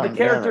fun. The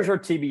characters are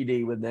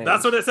TBD with names.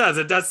 That's what it says.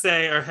 It does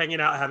say are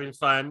hanging out, having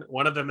fun.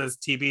 One of them is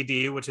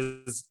TBD, which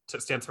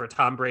stands for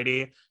Tom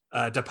Brady,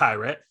 the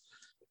pirate.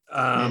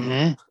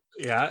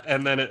 Yeah,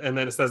 and then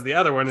it says the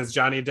other one is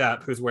Johnny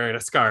Depp, who's wearing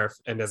a scarf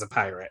and is a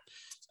pirate.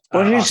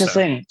 Well, here's the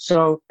thing.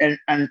 So, and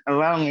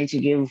allow me to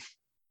give,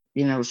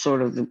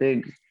 sort of the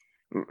big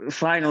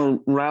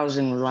final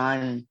rousing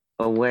line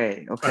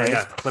away. Oh, Okay.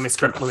 yeah. Let me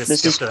skip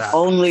This is to that.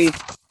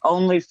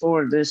 only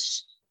for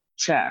this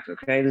chat.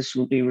 Okay. This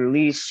will be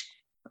released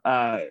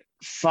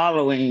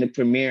following the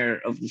premiere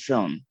of the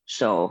film.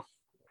 So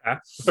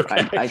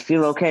Okay. I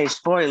feel okay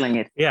spoiling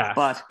it, Yeah.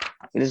 but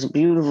it is a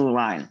beautiful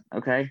line.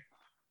 Okay.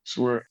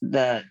 So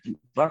the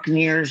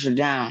Buccaneers are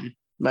down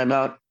by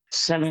about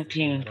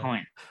 17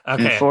 points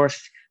in the Okay.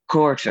 fourth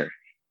quarter.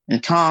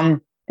 And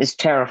Tom is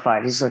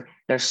terrified. He's like,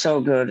 they're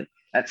so good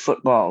at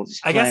football.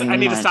 I guess I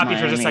need to stop you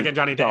for just a Miami second,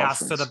 Johnny, to ask.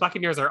 So Dolphins. the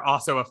Buccaneers are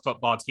also a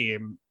football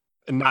team,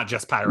 not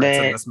just Pirates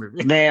in this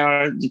movie. They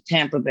are the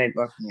Tampa Bay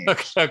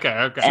Buccaneers.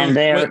 Okay. And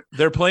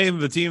They're playing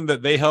the team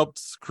that they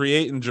helped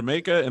create in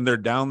Jamaica, and they're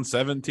down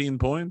 17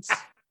 points.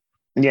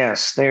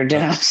 Yes, they're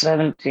down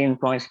 17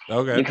 points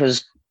Okay.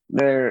 because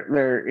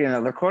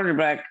their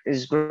quarterback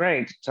is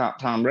great,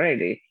 Tom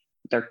Brady.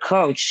 Their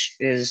coach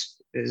is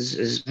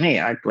me.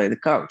 I play the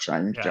coach.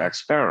 I'm Jack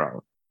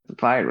Sparrow, the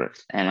pirate,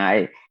 and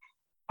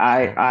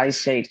I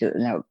say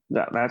to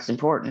that's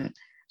important.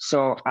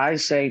 So I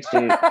say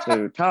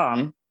to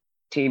Tom,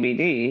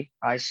 TBD,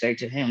 I say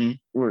to him,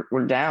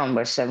 we're down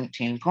by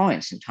 17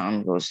 points, and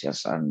Tom goes,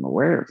 yes, I'm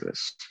aware of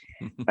this.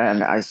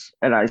 and I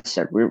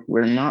said,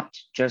 we're not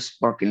just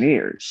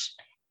Buccaneers,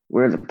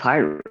 we're the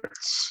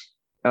Pirates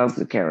of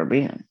the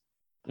Caribbean.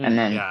 And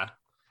then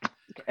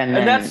and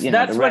then that's the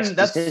when rest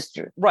that's is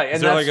history. right. And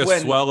Is there that's like a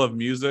when, swell of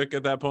music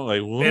at that point?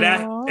 Like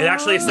It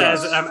actually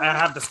says, I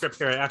have the script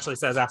here. It actually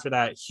says after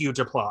that, huge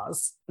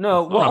applause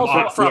no,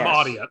 well, from yes.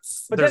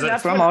 audience. But There's then a,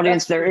 that's From when-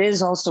 audience, that's- there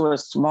is also a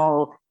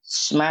small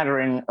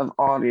smattering of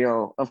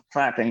audio of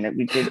clapping that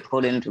we did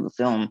put into the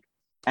film,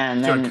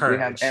 and To then we encourage.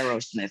 have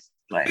Aerosmith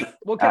play.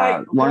 Well,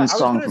 can one I was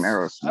song gonna from s-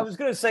 Aerosmith. I was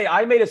going to say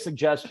I made a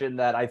suggestion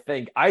that I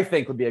think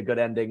would be a good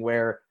ending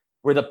where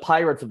we're the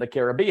Pirates of the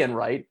Caribbean,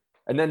 right?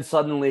 And then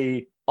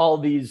suddenly all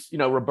these,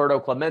 Roberto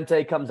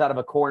Clemente comes out of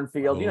a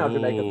cornfield.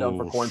 Jamaica's known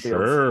for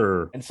cornfields.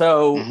 Sure. And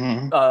so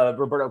Mhm.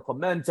 Roberto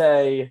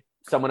Clemente,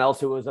 someone else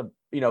who was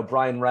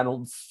Brian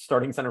Reynolds,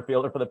 starting center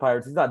fielder for the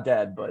Pirates. He's not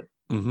dead, but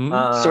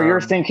Mhm. So you're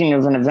thinking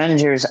of an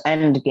Avengers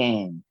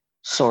Endgame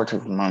sort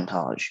of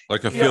montage.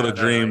 Like a Field of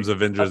Yeah, Dreams,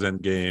 Avengers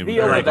Endgame.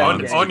 Field of Eric Endgame.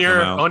 Bond's on gonna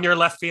come out. on your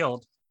left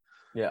field.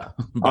 yeah.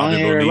 Bobby On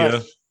your Bonilla.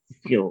 left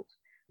field,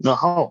 the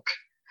Hulk.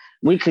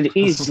 We could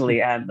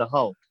easily add the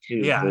Hulk to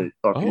Yeah. the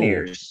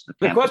Buccaneers.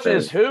 The Tampa question Bay.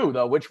 is who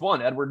though? Which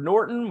one? Edward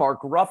Norton,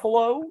 Mark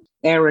Ruffalo?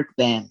 Eric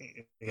Bana.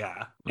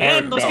 Yeah.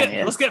 Eric And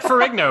Bana. let's get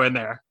Ferrigno in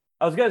there.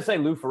 I was gonna say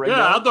Lou Ferrigno.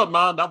 Yeah, I don't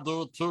mind. I'll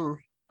do it too.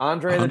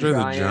 Andre the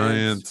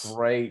Giant.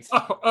 Great.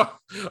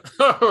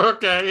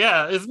 Okay,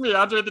 yeah, it's me,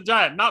 Andre the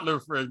Giant, not Lou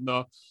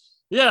Ferrigno.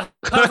 Yeah,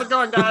 how's it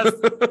going, guys?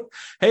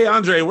 Hey,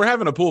 Andre, we're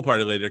having a pool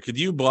party later. Could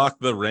you block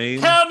the rain?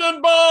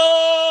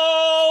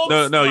 Cannonball!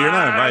 No, you're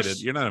not Splash!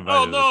 invited. You're not Oh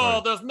invited. to the no,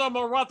 party. there's no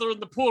more water in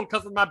the pool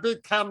because of my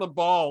big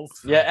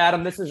cannonballs. Yeah,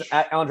 Adam, this is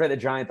Andre the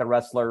Giant, the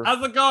wrestler.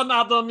 How's it going,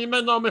 Adam? You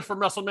may know me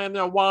from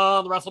WrestleMania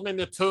 1,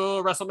 WrestleMania 2,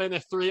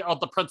 WrestleMania 3, or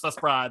The Princess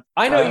Bride.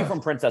 I know you from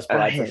Princess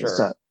Bride for Here's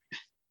sure. a-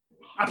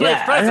 I played Yeah, I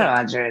know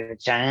Princess. Andre the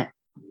Giant.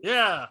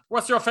 Yeah.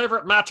 What's your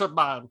favorite match of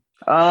mine?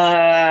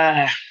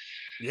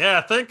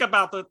 Yeah, think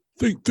about it.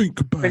 Think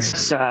about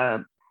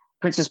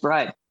Princess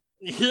Bride.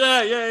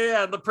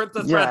 Yeah. The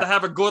Princess Yeah. Bride to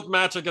have a good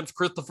match against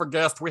Christopher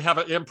Guest. We have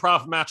an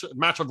improv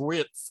match of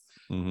wits.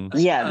 Mhm.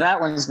 Yeah, that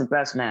one's the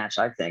best match,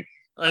 I think.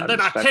 And I then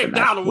I respected came that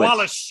down to wits.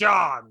 Wallace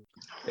Shawn.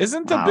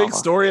 Isn't the Wow. big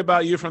story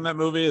about you from that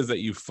movie is that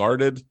you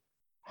farted?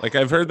 Like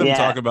I've heard them Yeah.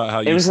 talk about how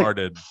It you was like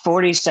farted.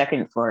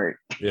 40-second fart.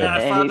 Yeah, I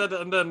Yeah. found it,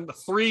 and then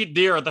 3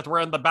 deer that were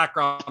in the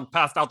background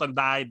passed out and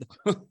died.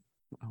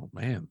 Oh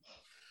man,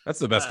 that's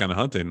the best kind of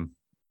hunting.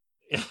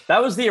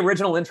 That was the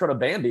original intro to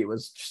Bambi.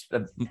 Was just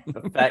a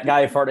fat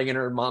guy farting in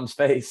her mom's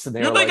face. And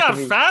they You were think like, I'm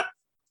 "Can we-" fat?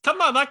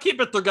 Come on, I keep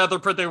it together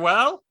pretty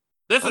well.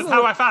 This is Oh.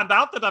 how I found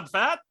out that I'm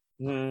fat.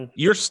 Mhm.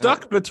 You're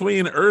stuck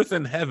between Earth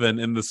and heaven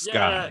in the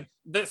sky.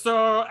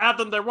 So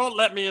Adam, they won't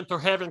let me into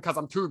heaven because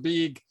I'm too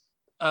big.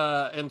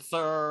 And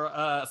so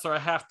I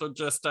have to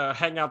just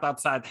hang out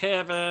outside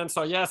heaven.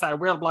 So yes, I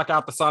will block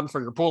out the sun for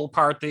your pool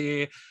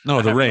party. No,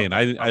 I the have rain.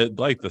 I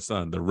like the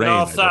sun. The rain.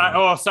 Oh, I sorry.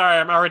 don't. Sorry.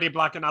 I'm already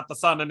blocking out the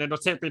sun, and it'll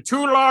take me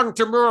too long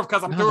to move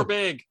because I'm No, too the-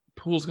 big.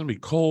 Pool's gonna be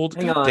cold.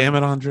 Hang God on. damn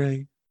it,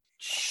 Andre.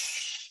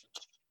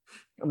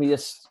 Let me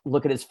just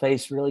look at his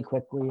face really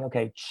quickly.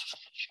 Okay.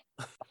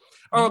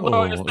 Oh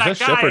no, it's is that that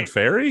guy. Shepherd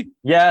Ferry?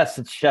 Yes,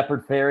 it's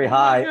Shepherd Ferry.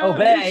 Hi. Oh,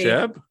 Obey.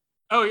 Shep.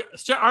 Oh,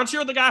 aren't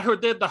you the guy who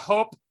did the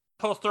Hope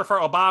poster for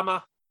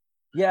Obama?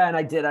 Yeah, and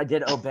I did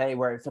obey,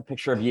 where it's a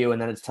picture of you,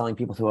 and then it's telling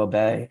people to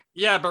obey.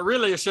 Yeah, but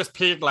really it's just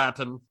pig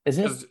Latin. Is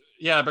it? 'Cause-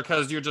 Yeah,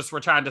 because you just were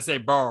trying to say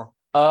 "bo."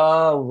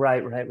 Oh,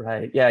 right.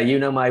 Yeah, you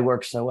know my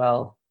work so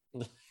well.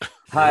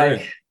 Hi.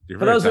 Right. You're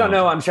For very those who don't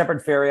know, talented. I'm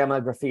Shepherd Ferry. I'm a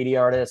graffiti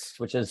artist,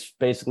 which is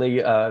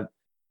basically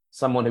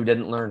someone who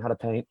didn't learn how to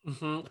paint.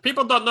 Mhm.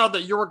 People don't know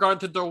that you were going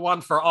to do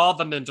one for all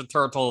the Ninja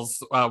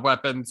Turtles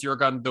weapons. You're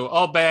going to do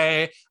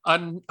Obey,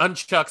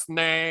 Unchuck's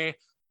Nay,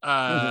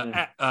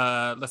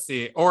 let's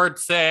see,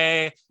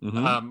 Ordse,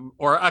 Mhm.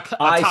 or I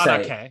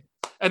Atanake.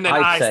 And then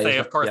I say, say,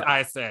 of course, yeah.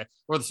 I say.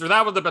 Well, so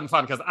that would have been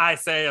fun because I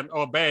say and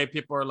obey.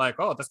 People are like,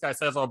 oh, this guy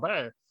says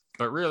obey.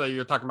 But really,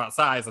 you're talking about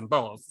size and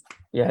bones.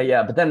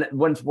 Yeah. But then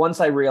once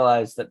I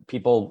realized that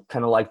people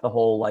kind of like the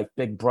whole like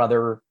Big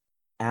Brother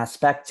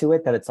aspect to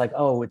it, that it's like,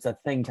 oh, it's a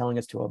thing telling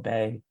us to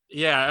obey.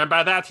 Yeah, and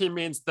by that he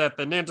means that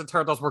the Ninja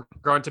Turtles were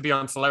going to be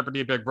on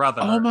Celebrity Big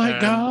Brother. Oh my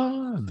and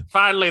God.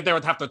 Finally, they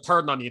would have to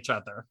turn on each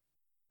other.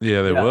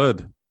 Yeah, they Yeah.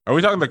 would. Are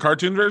we talking the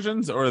cartoon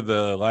versions or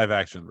the live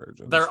action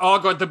versions? They're all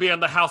going to be in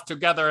the house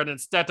together, and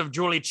instead of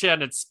Julie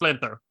Chen, it's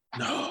Splinter.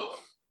 No.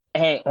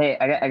 Hey,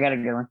 I got a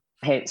good one.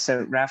 Hey,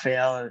 so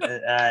Raphael,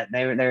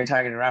 they were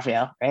talking to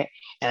Raphael, right?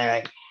 And they're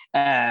like,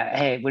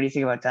 hey, what do you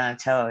think about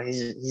Donatello?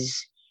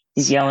 He's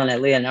yelling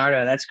at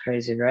Leonardo. That's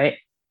crazy, right?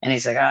 And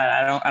he's like,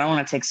 I don't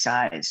want to take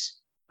sides.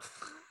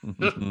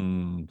 That's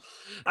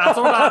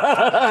what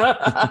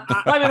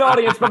I'm an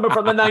audience member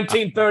from the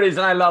 1930s,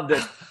 and I loved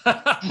it.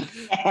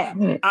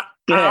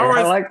 Good. always-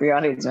 I like the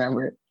audience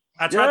member.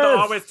 I tried to Yes.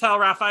 always tell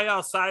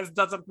Raphael size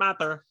doesn't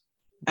matter.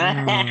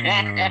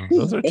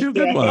 Those are two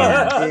good ones.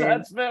 Yeah.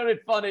 That's very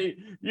funny.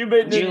 You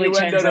made an Julie innuendo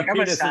Chen's to like, I'm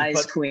a penises, size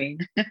but queen.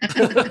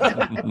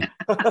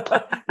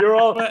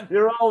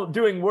 you're all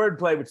doing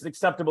wordplay, which is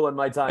acceptable in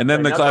my time. And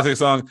then the Now classic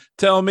song,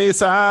 "Tell me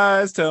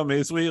size, tell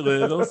me sweet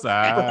little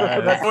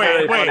size." That's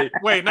very funny.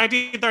 Wait,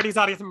 1930s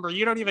audience member,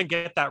 you don't even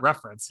get that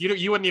reference.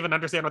 You wouldn't even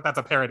understand what that's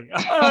a parody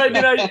of.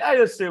 I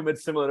assume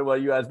it's similar to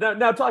what you guys.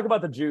 Now talk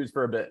about the Jews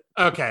for a bit.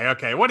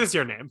 Okay. What is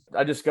your name?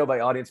 I just go by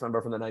audience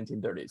member from the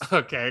 1930s.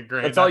 Okay,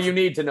 great. That's all you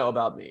need to know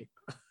about me.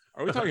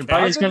 Are we talking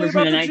Audience positively member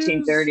from the about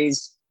Jews?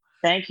 1930s.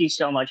 Thank you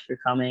so much for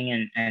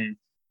coming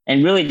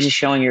and really just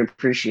showing your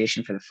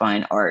appreciation for the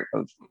fine art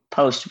of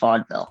post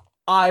vaudeville.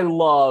 I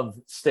love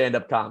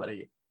stand-up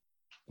comedy.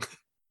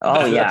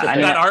 Oh yeah, I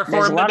mean, That art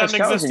there's form a lot that of doesn't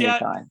shows exist in your yet?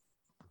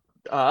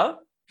 time.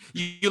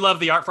 You love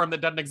the art form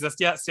that doesn't exist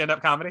yet,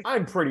 stand-up comedy?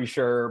 I'm pretty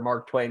sure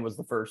Mark Twain was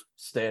the first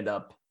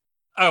stand-up.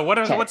 Oh,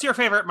 Okay. what's your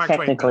favorite Mark Twain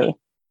Technically,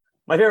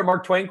 My favorite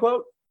Mark Twain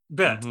quote?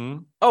 bit?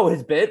 Mhm. Oh,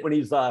 his bit when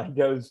he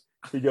goes,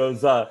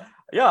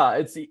 yeah,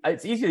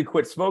 it's easy to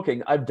quit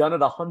smoking. I've done it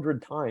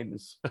 100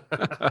 times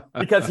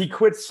because he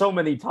quit so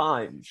many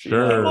times.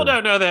 Sure. People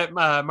don't know that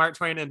Mark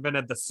Twain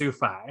invented the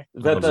Sufi.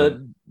 Is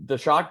that the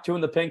shock, two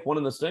in the pink, one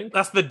in the stink?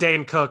 That's the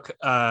Dane Cook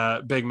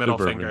big middle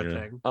Super finger finger.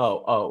 thing.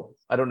 Oh,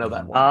 I don't know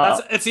that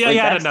one. It's wait,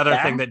 yet that's another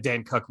that? thing that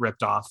Dane Cook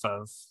ripped off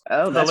of.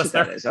 oh, the that's what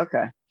listener. that is.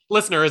 Okay.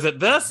 Listener, is it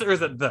this or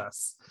is it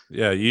this?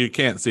 Yeah, you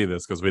can't see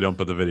this because we don't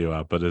put the video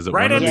out. But is it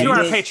Right one of into Yeah,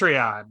 our these? it is.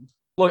 Patreon.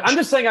 Look, I'm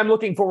just saying I'm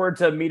looking forward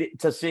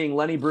to seeing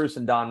Lenny Bruce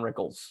and Don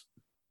Rickles.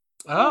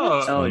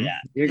 Oh, Oh yeah,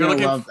 you're You're gonna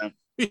looking love them.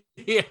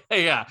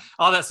 yeah.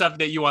 All that stuff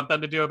that you want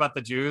them to do about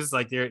the Jews,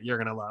 like you're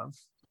gonna love.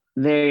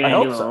 They're I gonna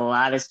hope do so. a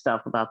lot of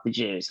stuff about the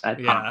Jews. I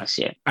Yeah. promise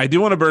you. I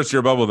do want to burst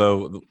your bubble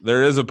though.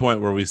 There is a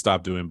point where we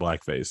stop doing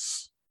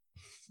blackface.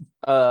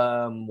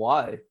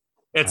 Why?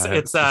 It's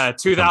It's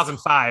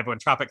 2005 when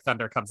Tropic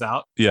Thunder comes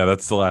out. Yeah,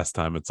 that's the last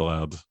time it's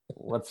allowed.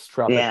 What's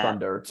Tropic Yeah.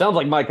 Thunder? Sounds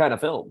like my kind of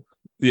film.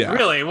 Yeah.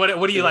 Really? What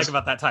do you It like was-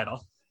 about that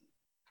title?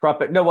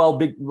 Tropic. No,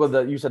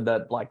 you said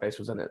that blackface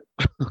was in it.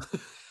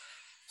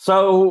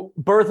 So,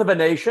 Birth of a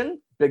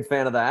Nation, big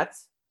fan of that.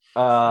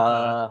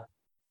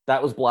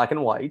 That was black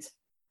and white.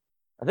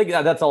 I think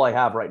that's all I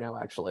have right now,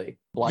 actually. Do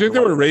Black you think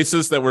and there were white.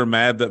 racists that were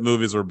mad that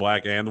movies were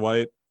black and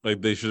white?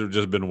 Like they should have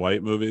just been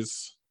white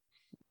movies.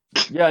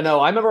 Yeah,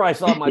 no, I remember I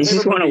saw my You just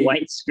favorite want a movie.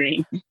 white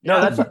screen.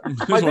 No, that's Just my want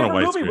a favorite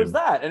white movie screen. was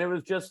that, and it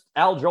was just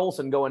Al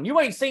Jolson going, "You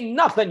ain't seen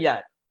nothing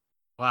yet."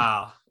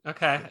 Wow.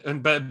 Okay.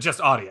 But just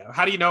audio.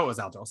 How do you know it was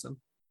Al Jolson?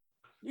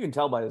 You can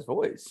tell by his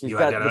voice. He's You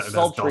got identify the those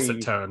sultry.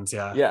 dulcet tones,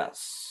 yeah.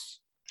 Yes,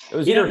 it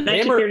was You know, either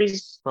him or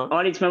 1930s Huh?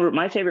 audience member.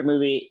 My favorite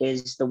movie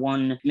is the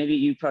one. Maybe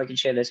you probably can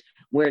share this,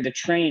 where the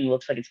train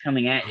looks like it's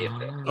coming at you.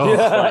 Oh,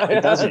 But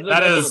it doesn't.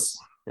 that is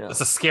Yeah.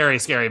 it's a scary,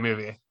 scary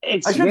movie.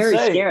 It's I should very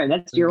say- scary.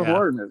 That's your Yeah.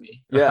 horror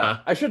movie. Yeah,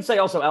 Uh-huh. I should say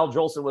also Al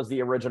Jolson was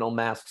the original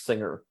Masked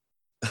Singer.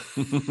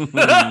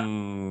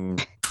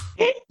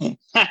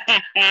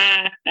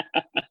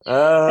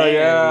 Oh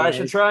yeah, I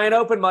should try an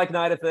open mic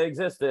night if they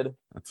existed.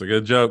 That's a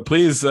good joke.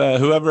 Please,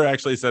 whoever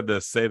actually said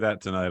this, say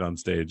that tonight on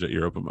stage at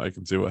your open mic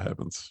and see what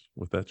happens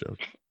with that joke.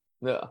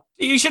 Yeah,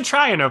 You should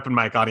try an open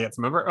mic audience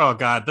member. Oh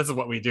God, this is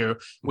what we do.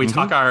 We Mhm.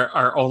 talk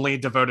our only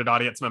devoted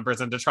audience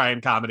members into trying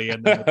comedy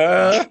and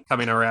then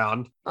coming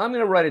around. I'm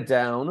gonna write it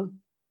down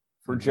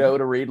for Joe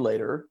to read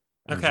later.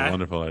 That's Okay. a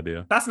wonderful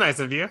idea. That's nice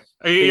of you.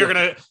 You're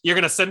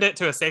gonna send it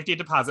to a safety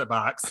deposit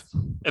box,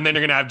 and then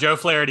you're gonna have Joe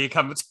Flaherty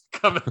come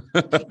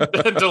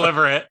and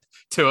deliver it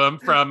to him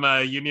from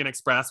Union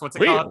Express. What's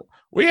it called?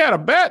 We had a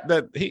bet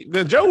that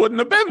Joe wouldn't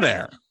have been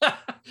there.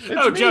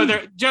 Oh, Joe,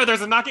 me. Joe,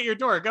 there's a knock at your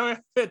door. Go,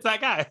 it's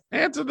that guy.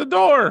 Answer the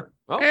door.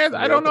 Oh, and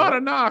I don't know how to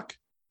knock.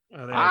 Oh,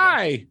 there you go.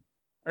 Hi.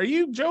 Are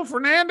you Joe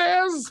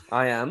Fernandez?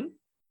 I am.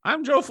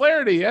 I'm Joe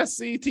Flaherty,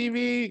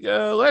 SCTV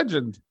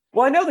legend.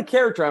 Well, I know the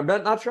character. I'm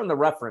not sure on the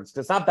reference.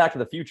 It's not Back to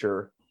the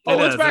Future. Oh,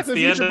 It it's is. Back to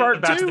the end Future of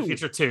Part Back to 2. the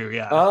Future 2,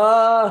 yeah.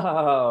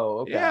 Oh,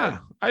 okay. Yeah.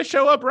 I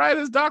show up right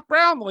as Doc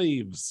Brown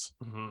leaves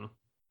Mhm.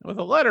 with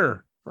a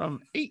letter. from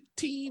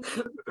 18.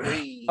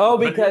 Oh,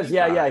 because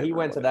he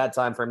went to that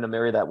time for him to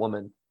marry that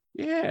woman.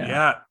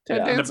 Yeah. Ted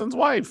Yeah. Danson's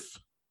wife.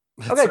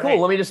 That's Okay, cool. right.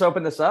 Let me just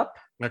open this up.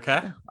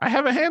 Okay. I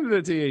haven't handed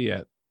it to you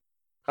yet.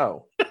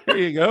 Oh, Here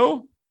you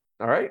go.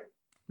 all right.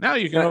 Now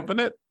you can Yeah. open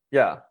it.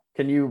 Yeah.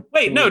 Can you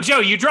Wait, can no, you- Joe,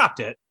 you dropped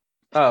it.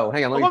 Oh,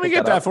 hang on. Let me pick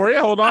get that up. for you.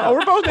 Hold on. Oh,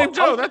 we're both named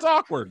Joe. That's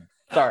awkward.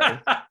 Sorry.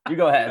 You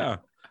go ahead. Yeah.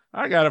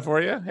 I got it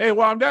for you. Hey,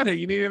 while I'm down here,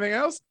 you need anything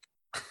else?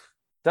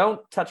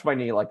 Don't touch my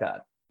knee like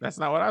that. That's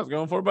not what I was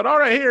going for. But all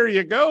right, here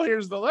you go.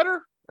 Here's the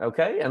letter.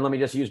 Okay, and let me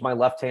just use my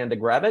left hand to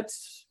grab it.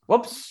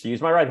 Whoops,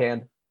 use my right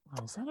hand.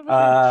 Oh, son of a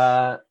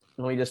bitch.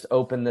 Let me just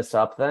open this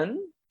up then.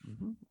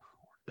 Mhm.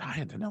 I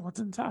had to know what's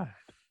inside.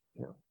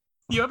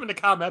 You opened a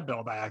ComEd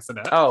bill by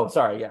accident. Oh,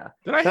 sorry. Yeah.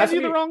 Did I Can I hand you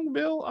see the your- wrong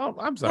bill? Oh,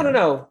 I'm No, sorry.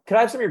 no. Can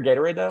I have some of your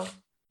Gatorade though?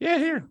 Yeah,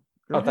 here. Go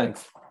Oh, ahead.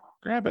 thanks.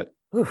 Grab it.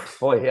 Whew,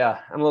 boy, yeah,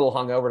 I'm a little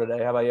hungover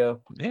today. How about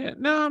you? Yeah,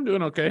 no, I'm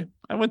doing okay.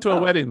 I went to a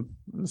Oh. wedding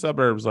in the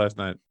suburbs last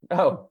night.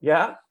 Oh,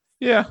 yeah.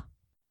 Yeah.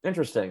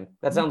 Interesting.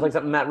 That sounds like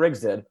something Matt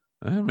Riggs did.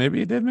 Maybe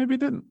he did, maybe he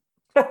didn't.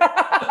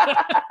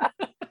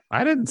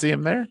 I didn't see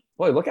him there.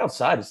 Boy, look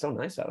outside. It's so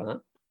nice out, huh?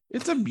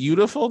 It's a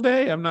beautiful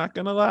day. I'm not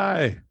gonna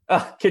lie.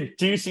 Do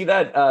you see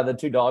that? The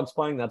two dogs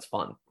playing? That's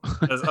fun.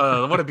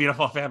 What a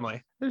beautiful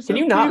family. There's Can a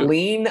you not few-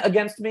 lean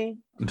against me?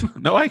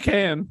 No, I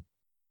can.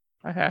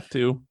 I have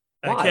to.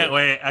 I Why? can't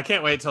wait. I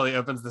can't wait till he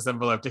opens this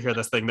envelope to hear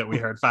this thing that we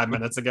heard 5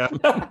 minutes ago.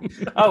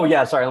 Oh,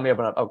 yeah. Sorry. Let me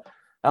open it up. Oh,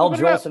 Al Open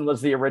it up. Jolson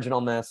was the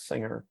original Masked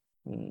Singer.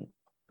 Hmm. Are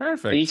you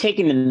Perfect.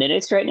 taking the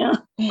minutes right now?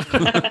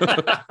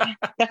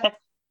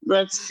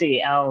 Let's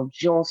see. Al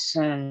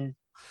Jolson,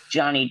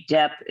 Johnny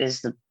Depp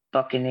is the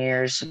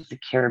Buccaneers of the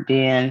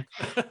Caribbean.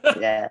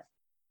 Yeah,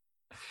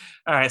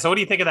 All right. So, what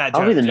do you think of that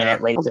joke? I'll do the Joe?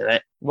 minute later. Do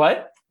it.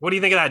 What? What do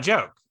you think of that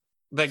joke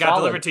that got Solid.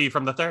 delivered to you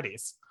from the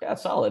 30s? Yeah,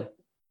 solid.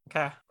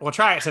 Okay. We'll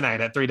try it tonight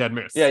at Three Dead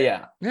Moose. Yeah.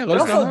 Yeah, And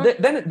let's go. also,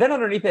 then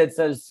underneath it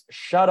says,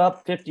 "Shut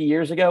up." 50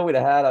 years ago, we'd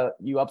have had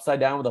you upside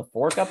down with a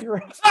fork up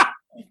your ass.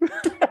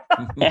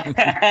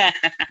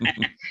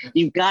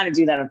 You've got to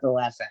do that at the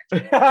laugh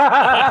factory.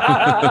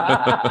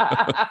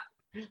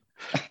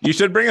 You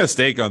should bring a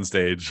steak on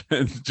stage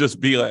and just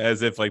be like,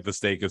 as if like the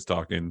steak is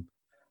talking,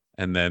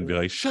 and then be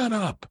like, "Shut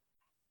up."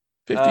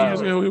 50 years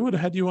Oh. ago, we would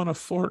have had you on a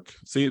fork.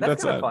 See, That's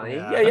that's kind of funny.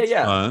 yeah, Yeah.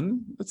 That's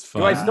fun. That's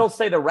fun. Do I still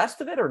say the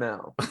rest of it or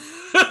no?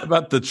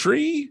 About the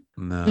tree?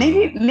 No.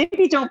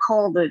 Maybe don't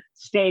call the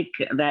steak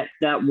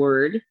that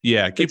word.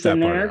 Yeah, keep It's that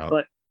in part there, out.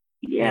 but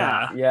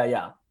yeah.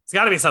 Yeah. It's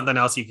got to be something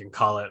else you can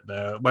call it,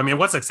 though. I mean,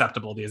 what's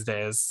acceptable these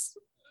days?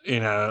 You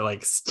know,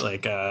 like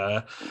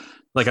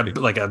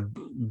a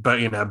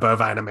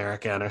bovine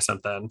American or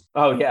something.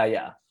 Oh,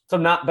 yeah. So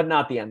not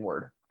the N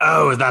word.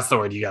 Oh, that's the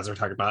word you guys were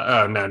talking about.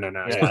 Oh,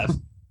 no. Yeah.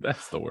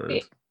 That's the word.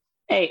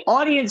 Hey,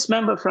 audience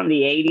member from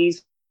the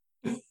 80s.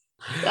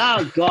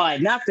 Oh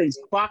God, nothing's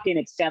fucking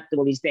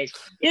acceptable these days.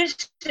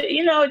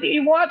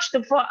 You watch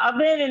I've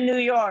been in New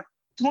York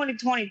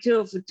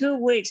 2022 for 2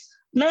 weeks.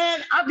 Man,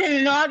 I've been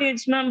an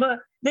audience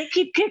member. They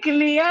keep kicking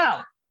me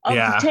out of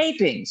Yeah. the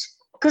tapings.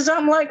 Cause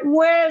I'm like,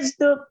 where's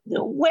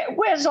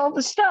all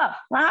the stuff?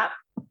 Huh?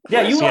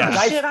 Yeah, you Yeah. love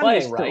Dice Shit I'm Clay,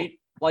 used to. right?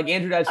 Like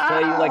Andrew Dice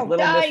Clay, you like Little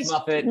Miss Dice,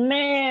 Muffet.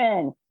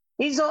 Man.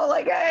 He's all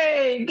like,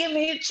 hey, give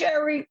me a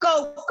cherry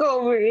Coke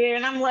over here.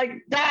 And I'm like,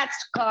 that's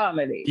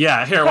comedy.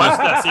 Yeah, here, watch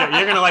this. You're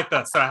going to like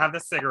this. So I have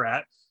this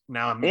cigarette.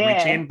 Now I'm Yeah.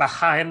 reaching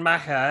behind my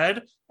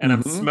head and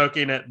I'm Mhm.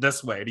 smoking it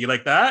this way. Do you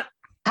like that?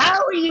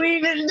 How are you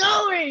even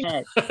doing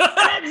it?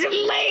 That's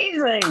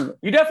amazing.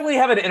 You definitely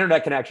have an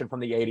internet connection from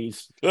the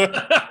 80s.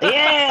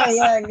 Yeah,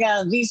 I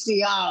got a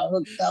VCR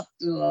hooked up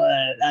to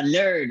a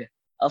nerd,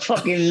 a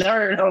fucking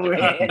nerd over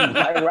here in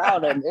my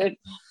router, dude.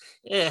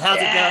 Yeah, how's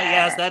it Yeah. going?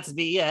 Yes, that's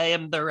me. I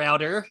am the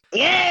router.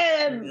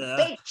 Yeah,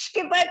 Yeah. bitch,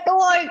 get back to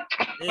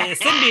work.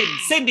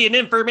 Sending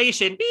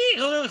information.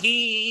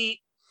 Bee-hoo-hee.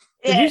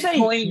 Did you say-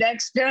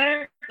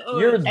 Poindexter?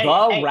 You're the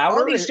All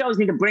router? these shows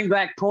need to bring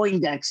back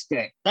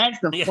Poindexter. That's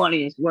the Yeah.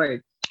 funniest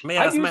word.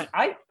 Yes,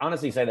 I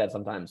honestly say that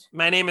sometimes.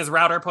 my name is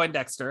Router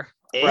Poindexter.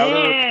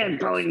 Yeah,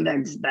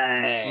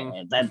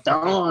 Poindexter, the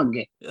dog.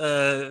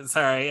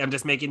 Sorry, I'm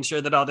just making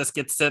sure that all this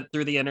gets sent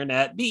through the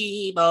internet.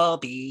 Beep, oh,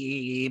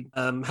 beep.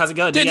 How's it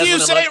going? Do Did guys you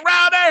wanna say look-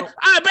 router?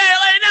 I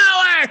barely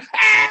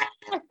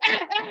know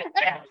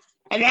her.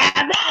 And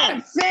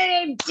that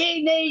same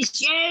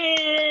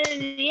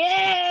nation,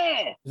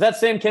 yeah. Is that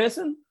Sam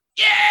Kinison?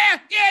 Yeah,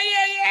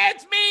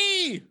 it's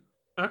me.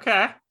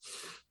 Okay.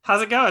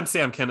 How's it going,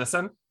 Sam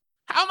Kinison?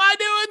 How am I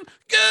doing?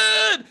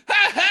 Good.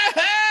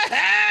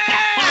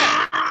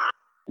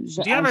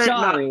 Do you I'm ever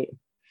sorry.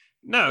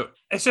 No,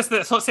 it's just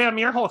that. So, Sam,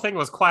 your whole thing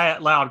was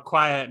quiet, loud,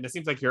 quiet, and it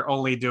seems like you're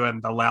only doing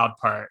the loud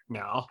part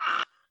now.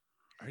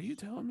 Are you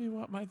telling me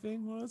what my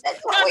thing was? That's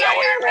what we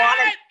always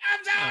wanted.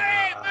 I'm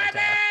sorry. Oh, My okay.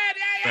 bad.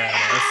 There it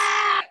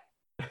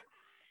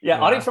Yeah, Yeah.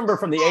 audience member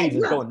from the 80s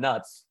is going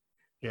nuts.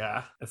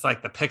 Yeah, it's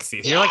like the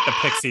Pixies. You're like the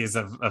Pixies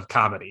of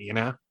comedy, you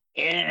know?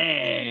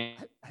 Yeah.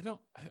 I don't.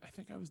 I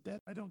think I was dead.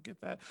 I don't get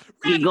that.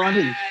 You going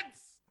to-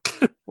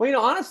 Reference!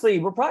 Well, honestly,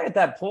 we're probably at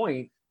that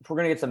point, if we're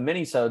going to get some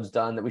mini-sodes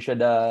done, that we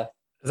should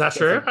Is that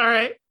true? All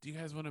right. Do you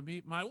guys want to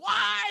meet my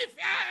wife?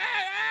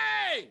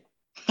 Yay!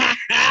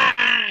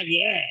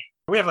 Yeah.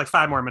 We have like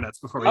 5 more minutes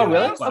before we Oh, get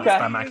really? to close Okay.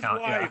 by my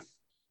count. Yeah.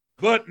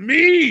 But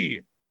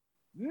me,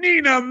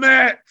 Nina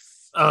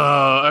Metz.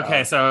 Oh,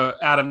 okay. So,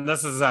 Adam,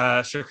 this is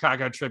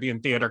Chicago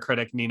Tribune theater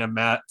critic Nina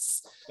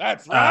Metz.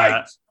 That's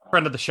right.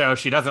 Friend of the show.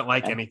 She doesn't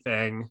like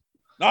anything.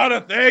 Not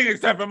a thing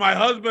except for my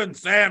husband,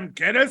 Sam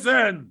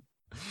Kinison.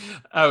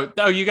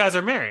 Oh, you guys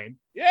are married.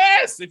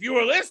 Yes, if you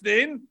were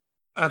listening.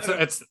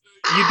 It's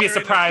you'd be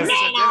surprised.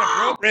 It's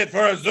inappropriate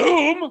for a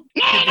Zoom.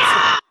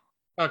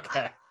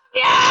 Okay.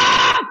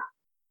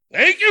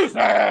 Thank you,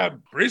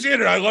 Sam. Appreciate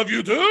it. I love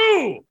you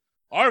too.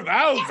 Our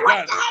vows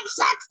got.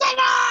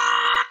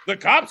 The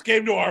cops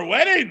came to our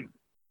wedding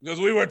because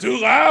we were too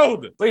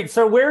loud. Wait,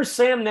 so where's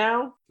Sam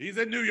now? He's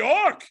in New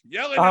York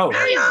yelling Oh.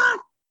 at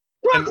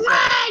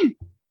me.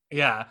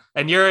 Yeah,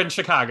 and you're in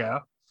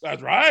Chicago,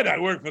 That's right. I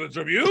work for the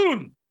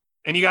Tribune.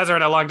 and you guys are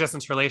in a long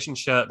distance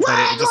relationship. But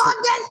it just But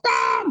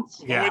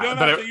yeah, we don't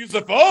but have to use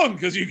the phone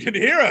because you can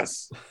hear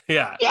us.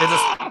 yeah,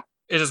 it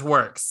just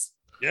works.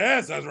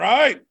 Yes, that's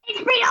right. It's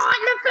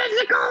beyond the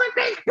physical at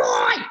this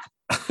point.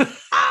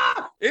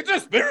 It's a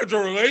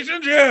spiritual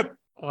relationship.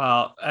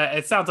 Well,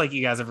 it sounds like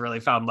you guys have really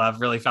found love,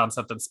 really found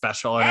something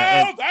special. And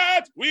Now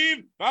that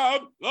we've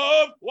found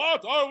love,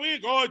 what are we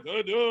going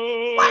to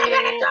do? What are you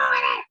gonna do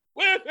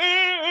With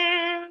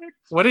it?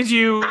 what did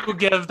you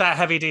give that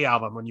Heavy D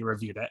album when you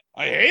reviewed it?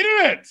 I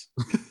hated it.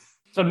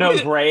 So no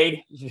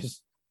grade.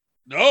 Just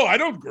No, I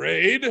don't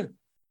grade.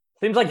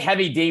 seems like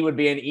Heavy D would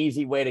be an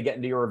easy way to get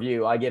into your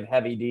review. I give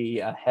Heavy D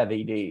a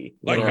Heavy D.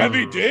 Like Yeah.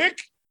 heavy dick?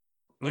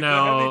 Like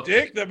No. the heavy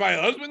dick that my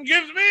husband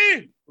gives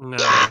me? No,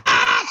 it?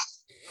 that's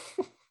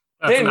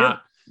Damn,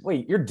 not.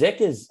 Wait, your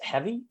dick is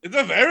heavy? It's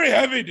a very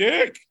heavy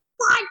dick.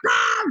 5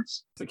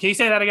 pounds. So can you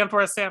say that again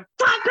for us, Sam?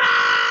 5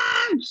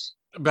 pounds.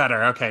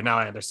 Better. Okay, now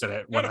I understood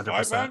it. You got a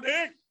 100%. 5-pound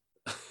dick?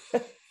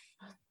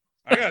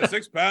 I got a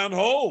 6-pound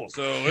hole,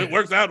 so it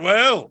works out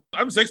well.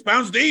 I'm 6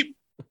 pounds deep.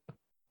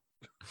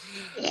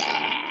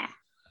 Yeah.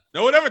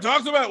 No one ever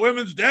talks about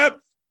women's depth.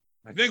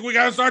 I think we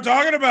got to start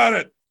talking about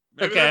it.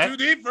 Maybe Okay. they're too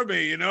deep for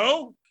me, you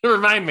know?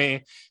 Remind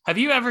me, have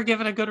you ever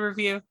given a good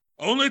review?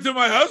 Only to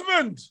my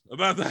husband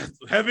about that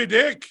heavy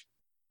dick.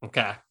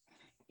 Okay.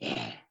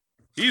 Yeah.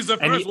 He's the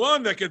And first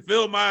one that could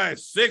fill my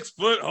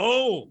 6-foot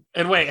hole.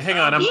 And wait, hang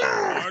on.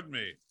 Pardon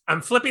me.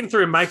 I'm flipping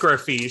through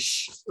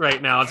microfiche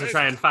right now to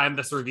try and find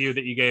this review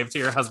that you gave to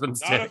your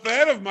husband's Not a dick.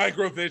 fan of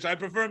microfish. I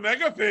prefer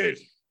megafish.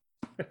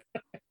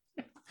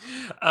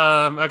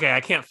 Okay,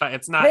 I can't find.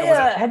 It's not. Hey, was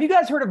it- have you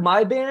guys heard of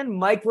my band,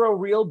 Micro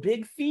Real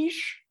Big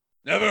Fish?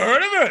 Never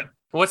heard of it.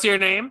 what's your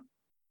name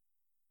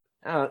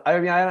I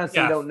mean, I honestly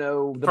Yeah, don't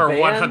know the for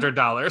band.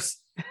 $100?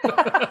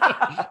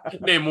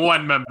 Name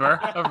one member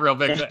of Real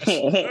Big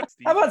Fish.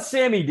 How about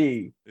Sammy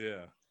D?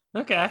 Yeah.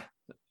 Okay,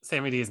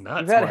 Sammy D's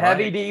nuts. You've had more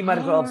Heavy like. D, might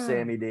as well have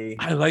Sammy D.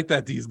 I like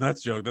that D's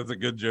nuts joke. That's a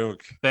good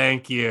joke.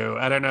 Thank you.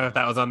 I don't know if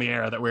that was on the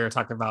air that we were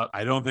talking about.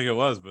 I don't think it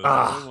was, but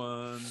Ah.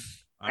 one.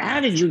 How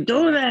did you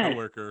do that?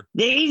 Worker.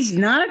 These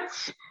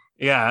nuts.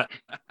 Yeah.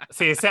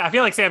 See, I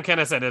feel like Sam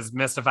Kinison is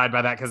mystified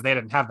by that because they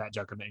didn't have that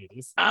joke in the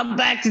 80s. I'm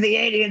back to the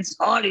 80s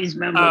audience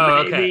member,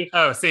 Oh, baby. okay.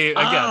 Oh, see,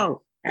 again,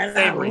 Oh, and I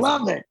same reason.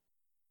 love it.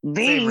 same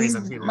These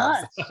reason he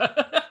loves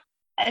nuts.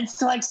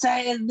 It's like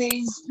saying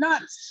these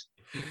nuts.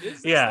 Is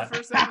this Yeah. the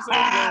first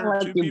episode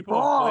where Like two your people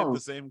played the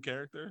balls. same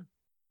character?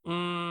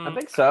 I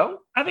think so.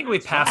 I think we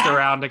passed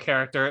around a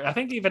character. I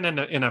think even in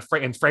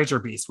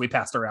Frasier Beast, we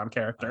passed around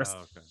characters. Oh,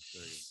 okay. There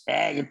you go.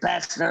 Yeah, you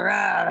passed it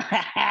around.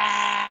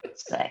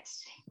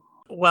 Sexy.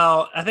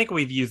 Well, I think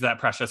we've used that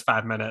precious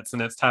 5 minutes,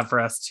 and it's time for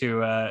us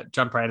to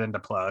jump right into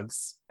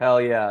plugs. Hell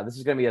yeah. This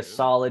is going to be a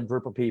solid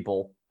group of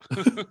people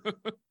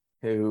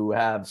who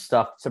have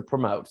stuff to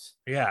promote.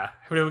 Yeah,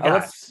 who do we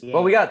got?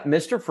 Well, we got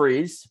Mr.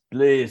 Freeze.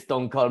 Please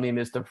don't call me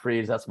Mr.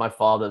 Freeze. That's my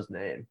father's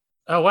name.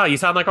 Oh wow, you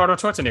sound like Arnold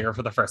Schwarzenegger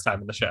for the first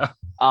time in the show.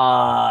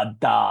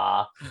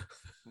 Da.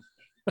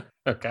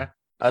 Okay.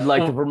 I'd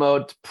like to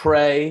promote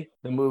Prey,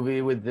 the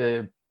movie with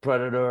the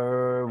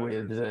Predator,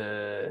 with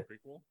a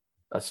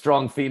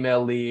strong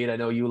female lead. I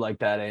know you like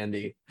that,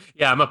 Andy.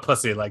 Yeah, I'm a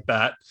pussy like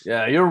that.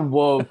 Yeah, you're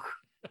woke.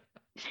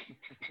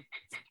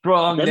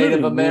 Strong That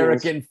Native movie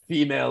American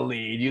female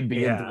lead. You'd be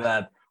Yeah. into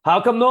that.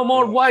 How come no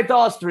more white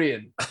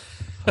Austrian?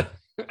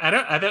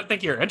 I don't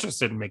think you're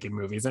interested in making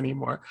movies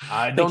anymore.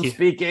 I Thank don't you.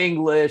 speak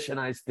English and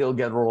I still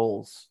get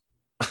roles.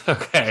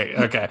 Okay.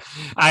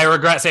 I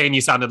regret saying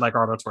you sounded like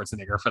Arnold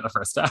Schwarzenegger for the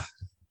first time.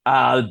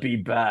 I'll be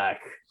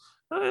back.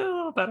 A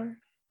little better.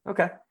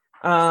 Okay.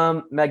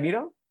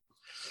 Magneto?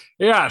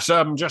 Yes,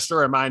 just a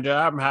reminder,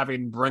 I'm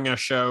having bringer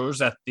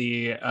shows at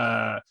the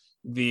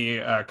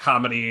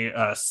comedy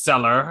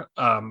cellar.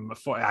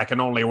 I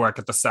can only work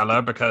at the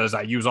cellar because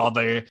I use all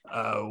the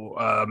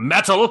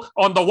metal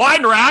on the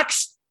wine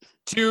racks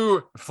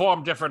to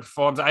form different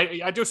forms.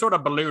 I do sort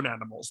of balloon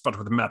animals, but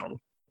with metal.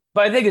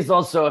 But I think it's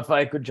also, if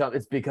I could jump,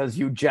 it's because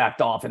you jacked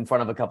off in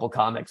front of a couple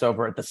comics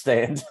over at the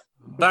stand.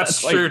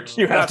 That's Like, true.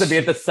 you have to be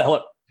at the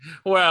cellar.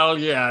 Well,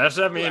 yes.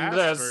 I You mean, asked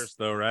there's. first,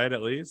 though, right?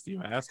 At least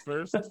you asked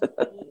first.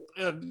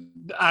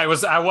 I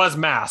was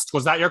masked.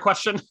 Was that your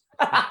question?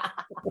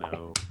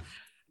 No,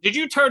 Did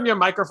you turn your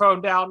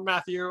microphone down,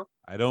 Matthew?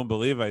 I don't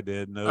believe I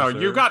did. No, Oh, sir.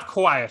 you got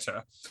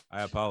quieter.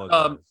 I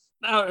apologize.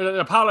 An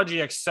apology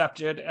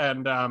accepted,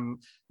 and I'm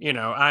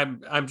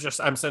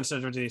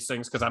sensitive to these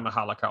things because I'm a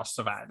Holocaust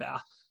survivor.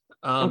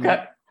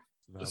 Okay.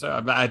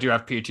 So I do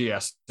have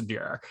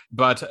PTSD,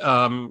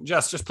 but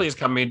just please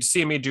come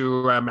see me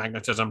do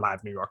Magnetism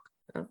Live New York.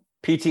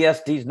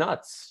 PTSD's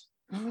nuts.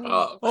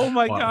 Oh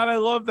my Wow. God, I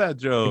love that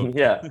joke.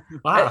 Yeah.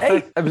 Wow,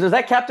 Hey, is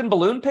that Captain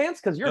Balloon Pants?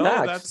 Because you're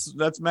No, next.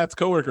 that's Matt's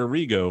coworker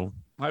Rigo.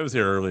 I was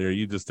here earlier.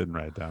 You just didn't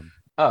write it down.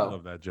 I Oh,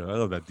 love that joke. I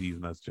love that D's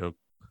nuts joke.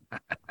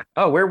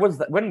 where was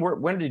that?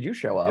 When did you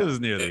show It up? was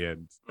near the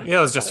end. it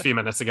was just a few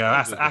minutes ago.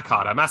 I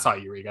caught him. I saw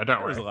you, Rigo. Don't There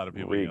worry. was a lot of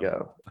people. Here you yelling.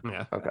 go.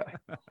 Yeah. Okay.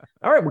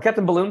 All right. Well,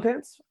 Captain Balloon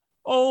Pants.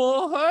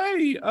 Oh,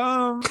 hey.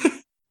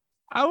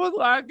 I would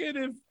like it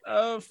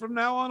if from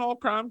now on all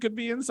crime could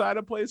be inside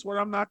a place where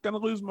I'm not going to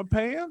lose my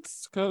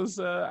pants, because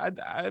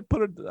I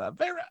put a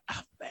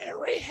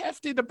very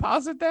hefty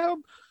deposit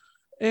down,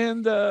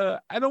 and I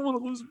don't want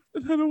to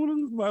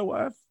lose my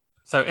wife.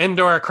 So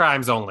indoor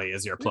crimes only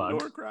is your plug.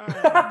 Indoor crime.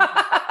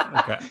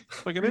 Okay.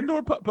 Like an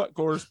indoor putt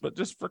course, but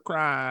just for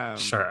crime.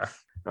 Sure.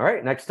 All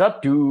right. Next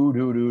up,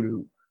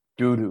 doo.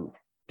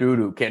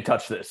 Can't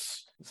touch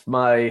this. It's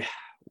my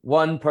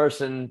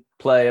one-person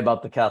play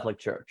about the Catholic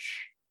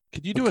Church.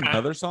 Could you do Okay.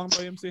 another song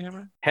by MC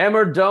Hammer?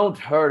 Hammer, don't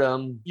hurt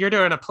him. You're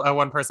doing a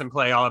one-person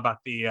play all about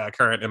the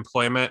current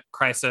employment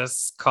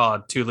crisis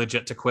called "Too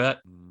Legit to Quit."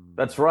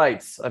 That's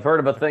right. I've heard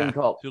of a thing Okay.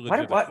 called. Too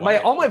legit to Why,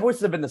 quiet. all my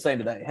voices have been the same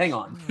today. Hang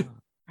on.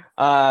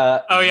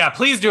 Oh yeah,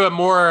 please do a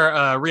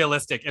more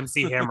realistic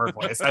MC Hammer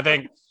voice. I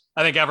think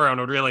everyone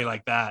would really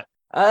like that.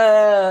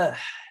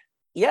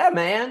 Yeah,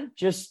 man.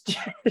 Just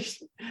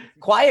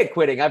quiet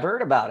quitting. I've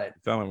heard about it.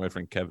 Sound like my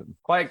friend Kevin.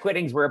 Quiet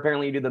quitting's where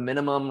apparently you do the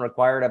minimum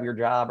required of your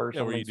job or Yeah,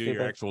 something where you do stupid.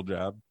 your actual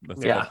job.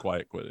 That's Yeah. called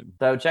quiet quitting.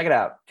 So check it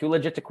out. Too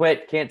legit to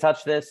quit. Can't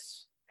touch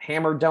this.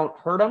 Hammer, don't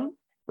hurt him,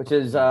 which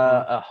is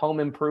a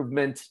home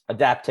improvement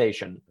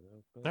adaptation.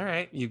 All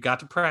right, you've got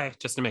to pray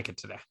just to make it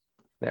today.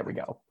 There we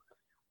go.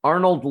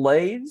 Arnold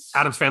Lays.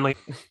 Adam's family.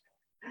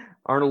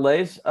 Arnold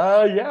Lays.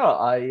 Yeah,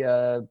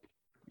 I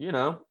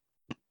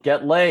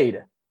get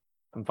laid.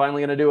 I'm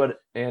finally gonna do it,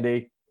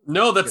 Andy.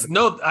 No,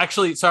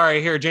 actually, sorry.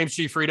 Here, James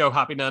G. Frito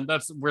hopping in.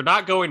 We're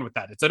not going with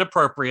that. It's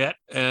inappropriate,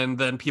 and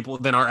then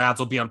our ads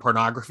will be on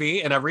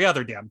pornography and every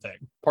other damn thing.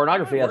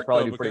 Pornography Might has work,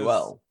 probably though, do pretty because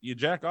well. You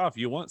jack off,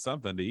 you want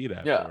something to eat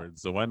Yeah.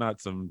 afterwards. So why not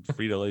some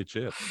Frito-Lay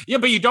chips? Yeah,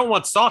 but you don't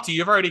want salty.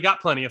 You've already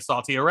got plenty of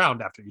salty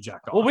around after you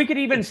jack off. Well, we could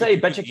even say,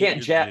 bet you Eat can't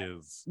your jack.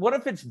 jizz. What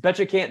if it's bet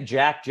you can't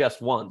jack just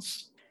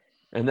once,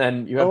 and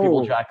then you have people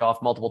Oh. jack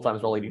off multiple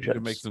times while eating You can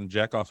chips? make some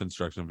jack off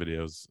instruction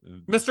videos.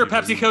 Mr.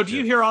 PepsiCo, do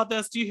you hear all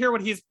this? Do you hear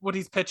what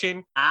he's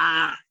pitching?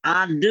 I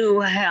do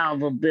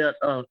have a bit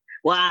of.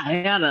 Well, I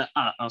had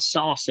a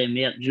saucy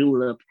mint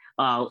julep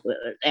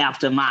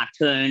after my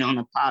turn on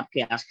the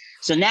podcast,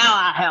 so now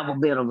I have a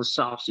bit of a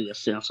saucy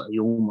sense of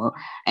humor,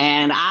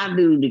 and I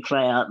do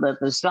declare that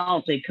the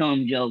salty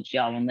cum jokes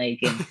y'all are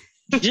making.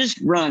 Just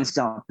run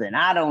something.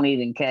 I don't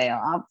even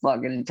care. I'll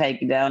fucking take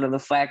you down to the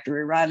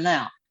factory right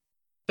now.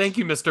 Thank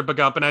you, Mr.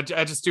 Bagump. And I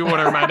just do want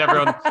to remind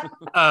everyone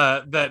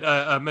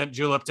that mint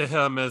julep to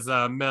him is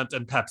mint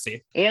and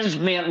Pepsi. It's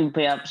mint and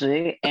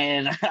Pepsi,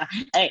 and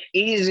hey,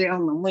 easy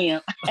on the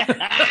mint.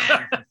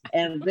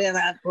 And then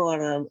I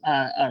put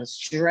a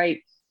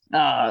straight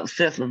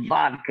fifth of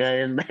vodka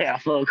in there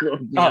for a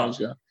good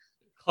measure.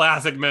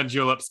 Classic mint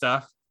julep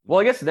stuff.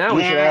 Well, I guess now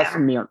we should ask.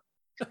 mint.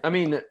 I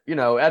mean,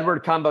 Edward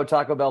Combo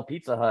Taco Bell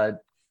Pizza Hut.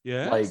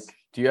 Yeah. Like,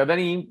 do you have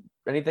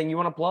anything you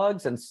want to plug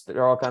since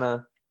they're all kind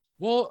of?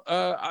 Well,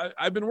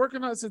 I've been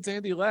working on it since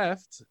Andy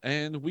left,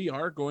 and we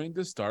are going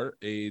to start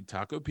a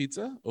taco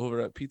pizza over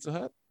at Pizza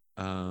Hut.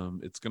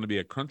 It's going to be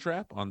a crunch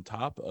wrap on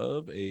top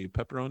of a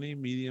pepperoni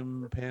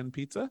medium pan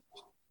pizza,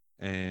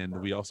 and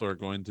we also are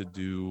going to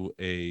do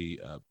a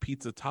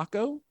pizza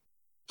taco,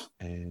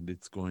 and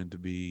it's going to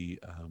be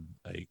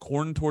a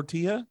corn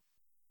tortilla.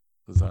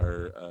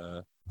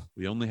 Because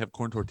we only have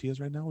corn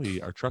tortillas right now.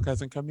 Our truck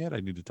hasn't come yet. I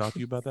need to talk to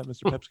you about that,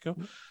 Mr.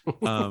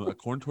 PepsiCo. A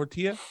corn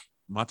tortilla,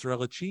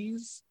 mozzarella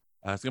cheese.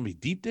 It's going to be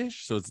deep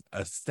dish. So it's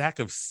a stack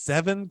of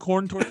 7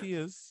 corn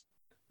tortillas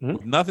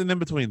with nothing in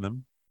between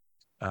them.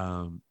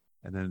 And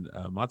then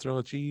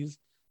mozzarella cheese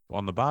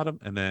on the bottom.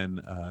 And then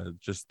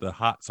just the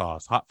hot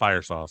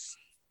fire sauce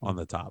on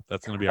the top.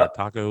 That's going to be our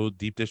taco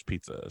deep dish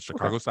pizza,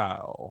 Chicago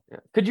style.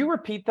 Could you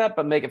repeat that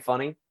but make it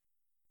funny?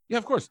 Yeah,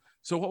 of course.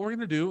 So what we're going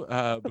to do,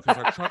 because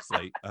our truck's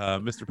late,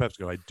 Mr.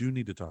 PepsiCo, I do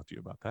need to talk to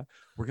you about that.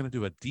 We're going to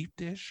do a deep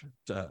dish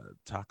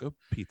taco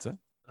pizza.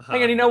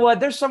 Hang on, you know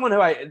what? There's someone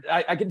who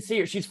I can see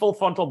her. She's full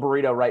frontal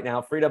burrito right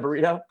now. Frida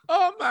Burrito.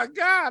 Oh my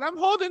God, I'm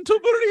holding 2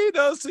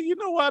 burritos. So you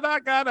know what I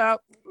got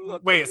out?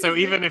 Wait, so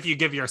even if you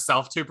give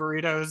yourself 2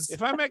 burritos?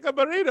 If I make a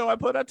burrito, I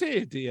put a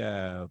titty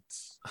out.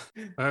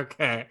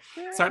 Okay.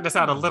 Starting to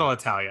sound a little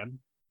Italian.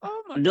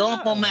 Oh my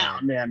Dump God. them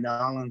out there,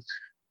 darling.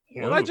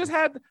 Well, I just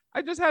had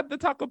the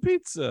taco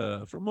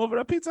pizza from over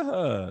at Pizza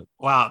Hut.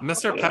 Wow,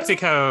 Mr.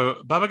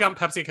 PepsiCo, Bubba Gump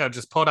PepsiCo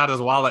just pulled out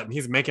his wallet and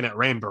he's making it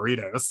rain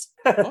burritos.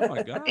 Oh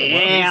my god!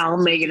 Yeah,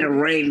 I'm making it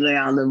rain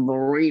down the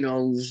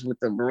burritos with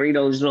the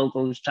Burritos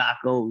Locos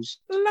Tacos.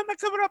 Let me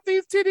cover up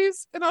these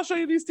titties, and I'll show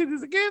you these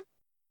titties again.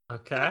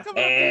 Okay. Cover up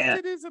these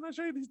titties, and I'll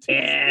show you these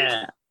titties Yeah.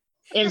 again.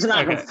 It's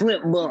like a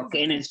flip book,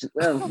 and it's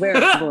very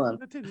fun.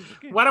 The titties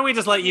again. Why don't we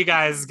just let you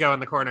guys go in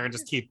the corner and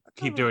just keep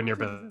doing your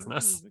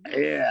business?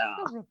 Yeah.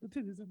 Cover up the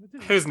titties and the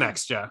titties Who's again.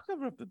 next, Joe?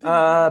 Cover up the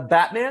titties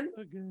Batman.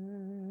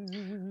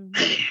 again.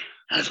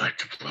 I'd like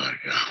to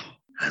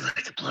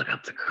plug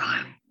up the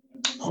crime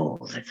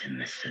hole that's in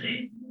the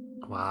city.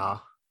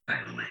 Wow. By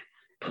the way,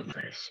 put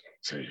this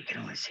so you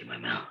can only see my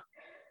mouth.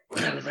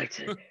 But I would like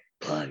to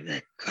plug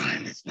that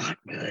crime is not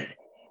good,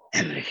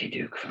 and that if you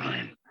do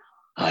crime,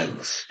 I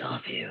will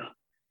stop you,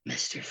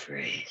 Mr.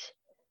 Freeze.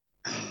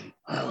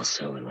 I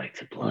also would like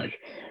to plug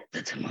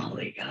the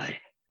tamale guy,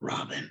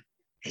 Robin.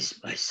 Is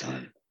my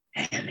son,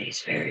 and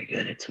he's very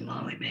good at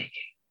tamale making.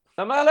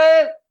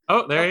 Tamale.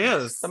 Oh, there he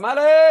is.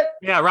 Tamale.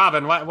 Yeah,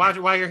 Robin,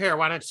 while you're here,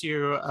 why don't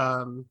you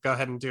go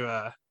ahead and do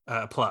a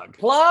plug?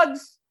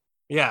 Plugs.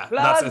 Yeah.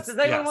 Plugs. it's- Does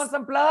anyone yes, want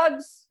some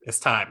plugs? It's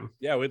time.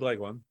 Yeah, we'd like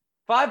one.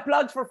 5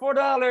 plugs for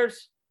 $4.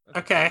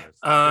 Okay.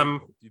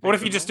 What What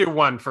if you just do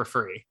one for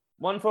free?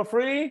 1 for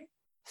free.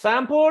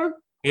 Sample.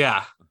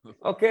 Yeah.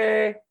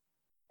 Okay.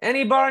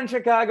 Any bar in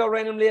Chicago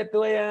randomly at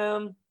 2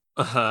 a.m.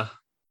 Uh-huh.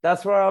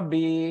 That's where I'll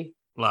be.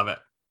 Love it.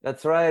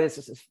 That's right.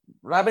 It's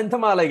Robin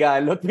Tamale guy.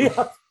 Look me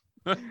up.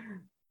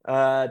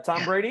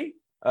 Tom Brady.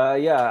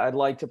 Yeah, I'd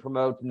like to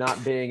promote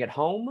not being at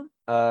home.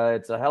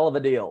 It's a hell of a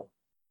deal.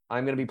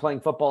 I'm going to be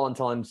playing football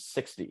until I'm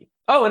 60.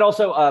 Oh, and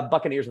also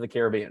Buccaneers of the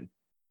Caribbean.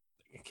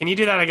 Can you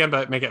do that again,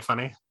 but make it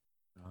funny?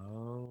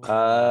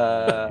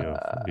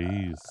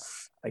 Please.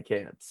 I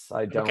can't.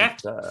 I don't.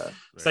 Okay.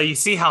 So you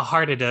see how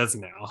hard it is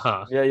now,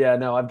 huh? Yeah.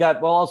 No, I've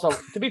got. Well, also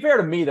to be fair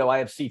to me though, I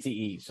have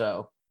CTE,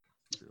 so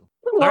it's hard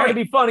All to right.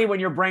 be funny when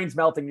your brain's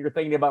melting. You're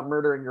thinking about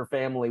murdering your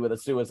family with a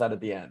suicide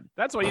at the end.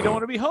 That's why you don't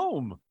want to be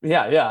home.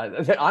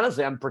 Yeah.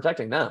 Honestly, I'm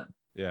protecting them.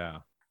 Yeah.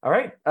 All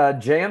right,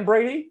 Jan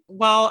Brady.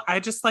 Well, I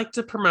just like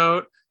to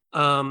promote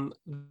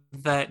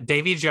that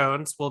Davy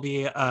Jones will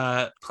be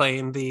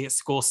playing the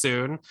school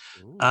soon,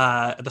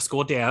 the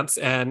school dance,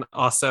 and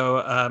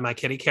also my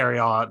kitty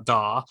carry-on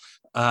doll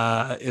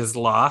is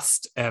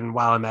lost. And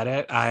while I'm at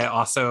it, I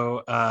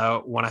also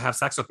want to have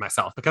sex with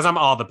myself because I'm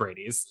all the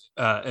Bradys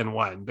in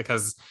one.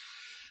 Because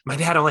my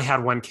dad only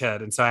had one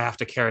kid, and so I have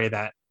to carry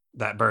that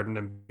burden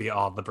and be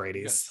all the You got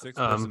Bradys. 6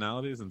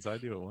 personalities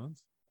inside you at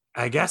once.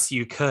 I guess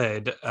you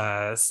could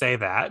say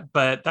that,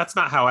 but that's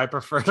not how I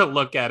prefer to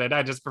look at it.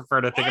 I just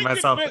prefer to think of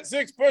myself. Fit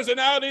 6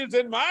 personalities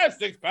in my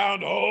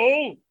 6-pound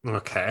hole.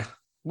 Okay.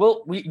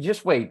 Well, we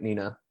just wait,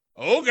 Nina.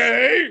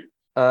 Okay.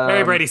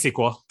 Mary Brady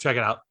sequel. Check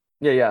it out.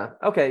 Yeah.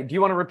 Okay. Do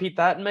you want to repeat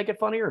that and make it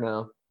funny or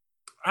no?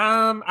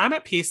 I'm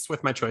at peace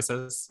with my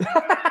choices.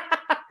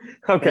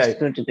 Okay. It's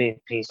good to be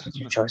at peace with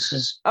your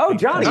choices. Oh,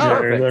 Johnny. That's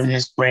very Perfect. good,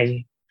 Miss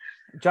Brady.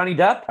 Johnny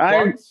Depp.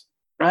 I- plugs?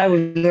 I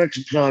would like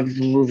to plug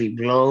the movie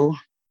Blow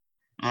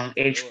on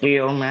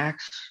HBO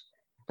Max.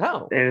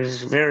 Oh. It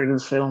was a very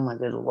good film I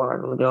did a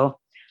while ago.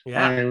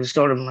 Yeah. And it was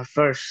sort of my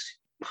first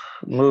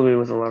movie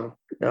with a lot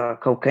of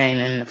cocaine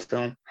in the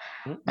film.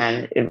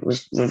 And it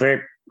was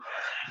very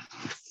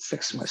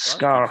fix my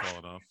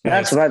scarf.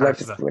 That's what I'd like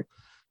to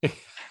fix.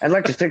 I'd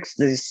like to fix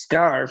these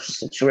scarf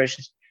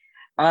situations.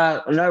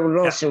 And I would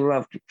also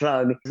love to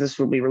plug, this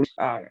will be released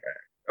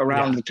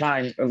around the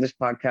time of this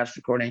podcast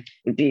recording,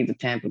 would be the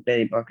Tampa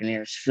Bay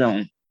Buccaneers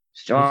film,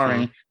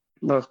 starring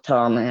both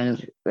Tom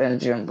and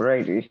Jim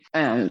Brady,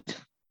 and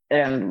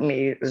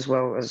me, as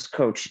well as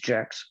Coach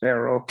Jack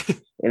Sparrow.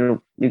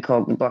 It'll be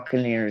called The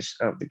Buccaneers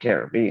of the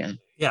Caribbean.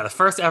 Yeah, the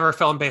first ever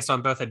film based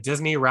on both a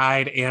Disney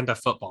ride and a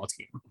football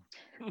team.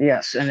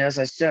 Yes, and as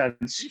I said,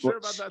 sure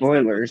about that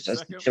spoilers,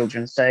 second? as the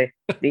children say,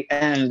 at the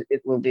end,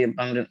 it will be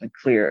abundantly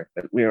clear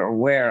that we are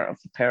aware of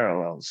the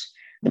parallels,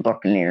 the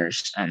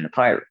Buccaneers and the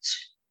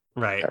Pirates.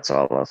 Right. That's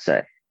all I'll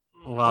say.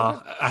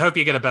 Well, I hope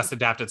you get a best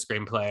adapted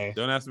screenplay.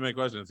 Don't ask me any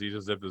questions. He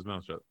just zipped his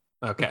mouth shut.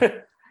 Okay.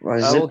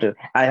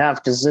 I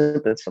have to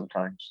zip it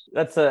sometimes.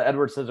 That's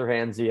Edward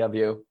Scissorhandsy of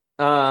you.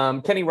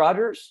 Kenny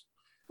Rogers.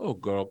 Oh,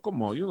 girl,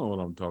 come on. You know what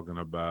I'm talking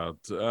about.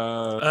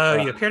 Oh,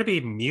 you appear to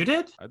be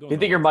muted? I don't Do you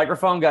think your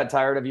microphone got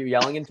tired of you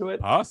yelling into it?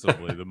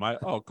 Possibly the mic.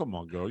 Oh, come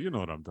on, girl. You know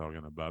what I'm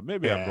talking about.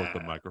 Maybe I broke the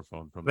Yeah.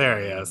 microphone from There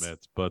he the is.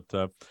 midst,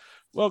 but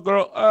well,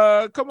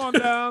 girl, come on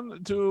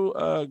down to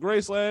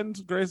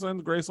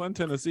Graceland,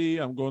 Tennessee.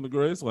 I'm going to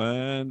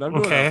Graceland. I'm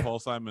doing Okay. a Paul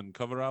Simon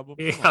cover album.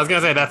 Yeah, Come I was gonna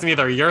on, say girl. that's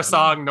neither your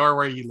song nor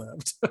where you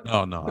lived.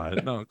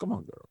 No. Come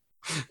on, girl.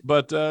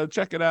 But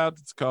check it out.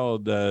 It's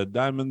called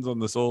Diamonds on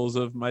the Soles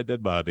of My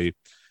Dead Body.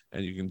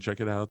 And you can check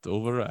it out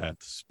over at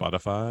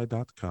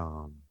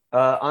Spotify.com.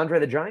 Andre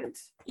the Giant.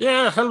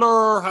 Yeah,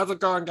 hello. How's it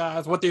going,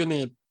 guys? What do you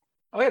need?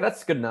 Oh yeah,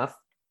 that's good enough.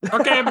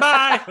 Okay,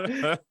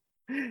 bye.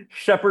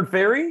 Shepard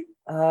Fairey?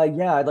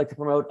 Yeah, I'd like to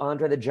promote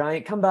Andre the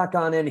Giant. Come back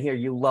on in here,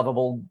 you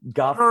lovable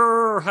guff.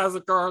 How's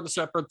it going,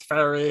 Shepard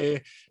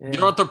Fairey? Yeah.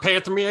 You want to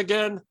paint me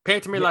again?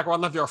 Paint me like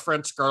one of your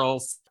French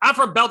girls. I'm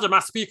from Belgium. I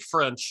speak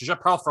French. Je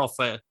parle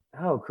français.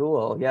 Oh,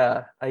 cool.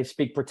 Yeah, I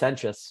speak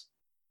pretentious.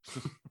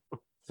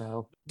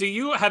 So,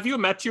 Have you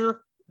met you?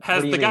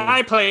 Has do the you guy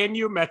mean? playing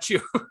you met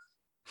you?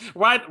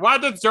 Why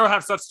does Joe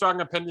have such strong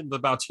opinions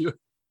about you?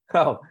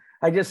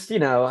 I just,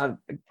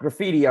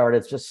 graffiti art.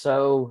 It's just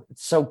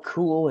it's so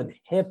cool and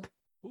hip.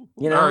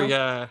 Oh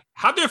yeah.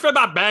 How do you feel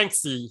about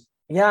Banksy?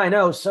 Yeah, I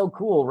know. So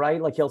cool,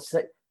 right? Like he'll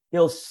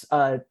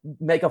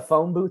make a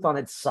phone booth on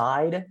its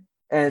side,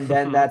 and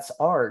then that's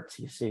art.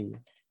 You see.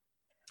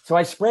 So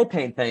I spray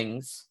paint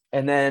things,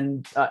 and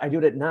then I do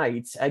it at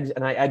night, and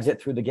I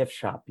exit through the gift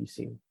shop. You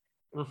see.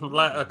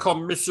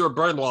 Comme Monsieur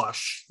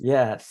Brainwash.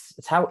 Yes,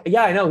 it's how.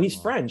 Yeah, I know. He's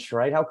French,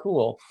 right? How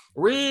cool.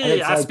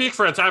 Oui, I speak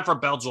French. I'm from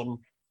Belgium.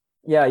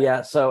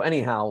 Yeah. So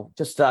anyhow,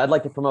 just I'd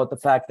like to promote the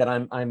fact that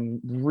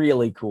I'm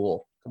really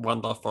cool.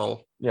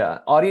 Wonderful. Yeah,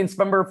 audience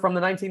member from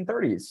the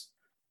 1930s.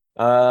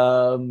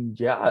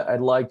 Yeah, I'd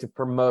like to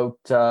promote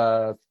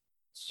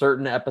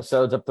certain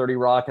episodes of 30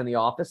 Rock and The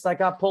Office that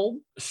got pulled.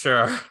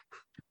 Sure.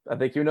 I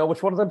think you know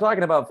which ones I'm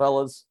talking about,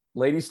 fellas.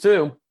 Ladies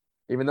too,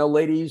 even though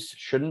ladies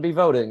shouldn't be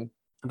voting.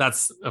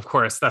 That's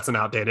an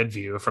outdated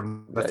view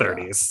from the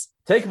 30s.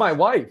 Take my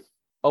wife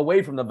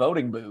away from the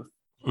voting booth.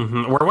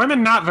 Mm-hmm. Were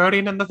women not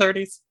voting in the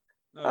 30s?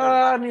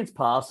 I mean, it's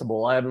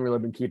possible. I haven't really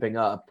been keeping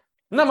up.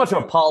 I'm not much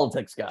of a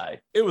politics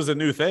guy. It was a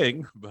new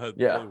thing, but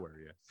yeah. They were,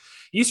 yeah.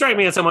 You strike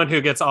me as someone who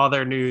gets all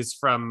their news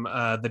from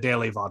the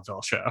Daily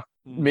Vaudeville Show.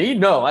 Me?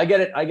 No, I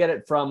get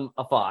it from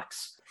a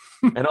Fox.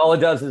 And all it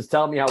does is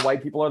tell me how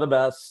white people are the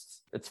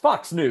best. It's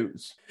Fox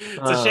News.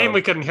 It's a shame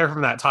we couldn't hear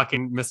from that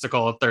talking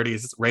mystical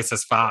 30s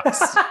racist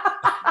Fox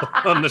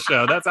on the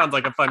show. That sounds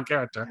like a fun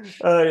character.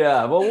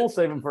 Yeah. Well, we'll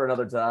save him for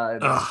another time.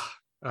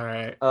 All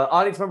right.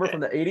 Audience member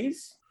from the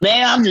 80s?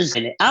 Man,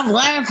 I'm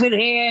laughing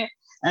here.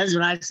 That's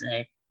what I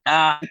say.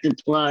 To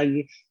plug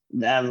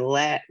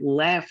the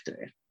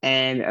laughter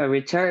and a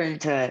return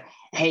to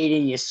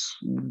hating your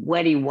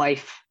sweaty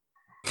wife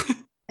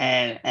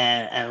and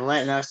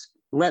letting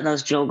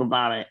us joke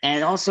about it,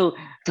 and also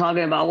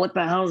talking about what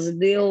the hell's the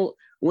deal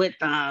with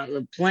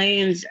the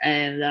planes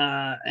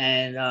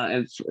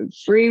and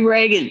free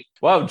Reagan.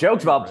 Wow,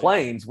 jokes about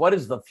planes. What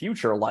is the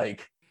future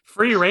like?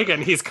 Free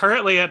Reagan. He's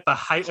currently at the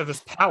height of his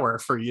power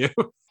for you.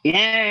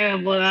 Yeah,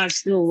 but I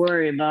still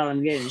worry about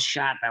him getting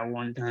shot that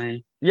one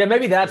time. Yeah,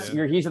 maybe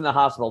he's in the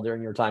hospital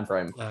during your time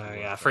frame.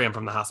 Yeah, free him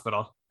from the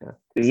hospital.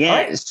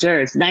 Yeah,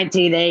 sure. It's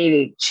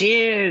 1980.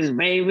 Cheers,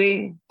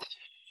 baby.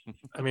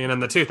 I mean, in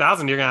the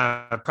 2000s, you're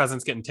gonna have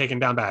presidents getting taken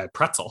down by a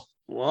pretzel.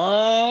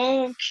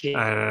 Whoa, okay.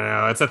 I don't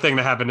know. It's a thing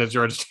that happened to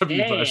George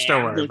W. Bush.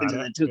 Don't worry about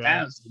it. The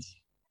 2000s.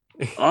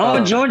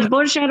 Oh, George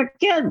Bush had a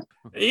kid.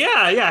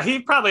 Yeah. He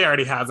probably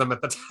already has them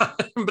at the time,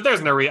 but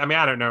there's no reason. I mean,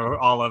 I don't know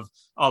all of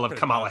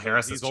Kamala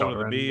Harris's He's children.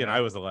 older than me, and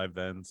I was alive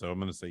then, so I'm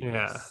going to say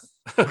yes.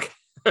 Yeah. Okay.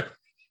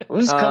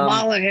 Who's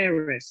Kamala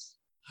Harris?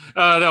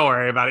 Don't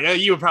worry about it.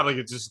 You would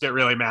probably just get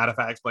really mad if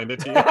I explained it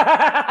to you.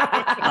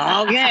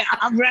 Okay,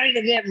 I'm ready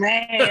to get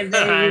mad.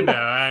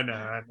 I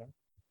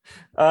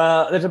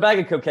know. There's a bag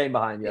of cocaine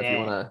behind you if you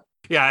want to.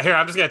 Yeah, here,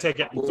 I'm just going to take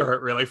it and throw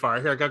it really far.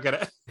 Here, go get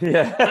it.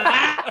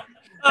 Yeah.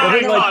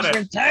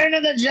 Return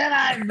of the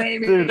Jedi,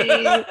 baby. Dude,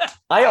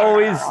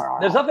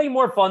 there's nothing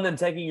more fun than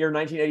taking your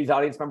 1980s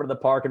audience member to the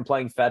park and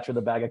playing fetch with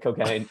a bag of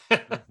cocaine.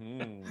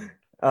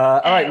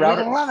 All right,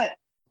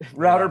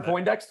 Router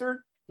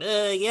Poindexter.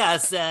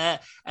 Yes,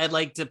 I'd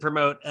like to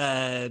promote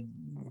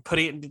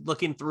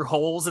looking through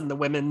holes in the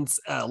women's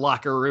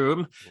locker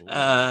room.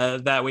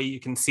 That way you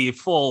can see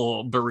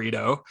full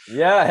burrito.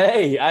 Yeah,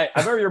 hey, I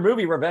remember your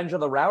movie Revenge of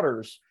the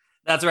Routers.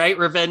 That's right,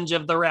 Revenge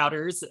of the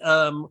Routers,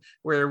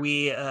 where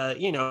we,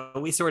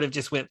 we sort of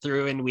just went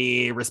through and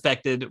we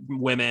respected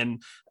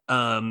women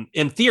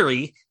in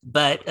theory,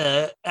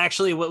 but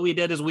actually what we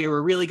did is we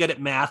were really good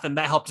at math, and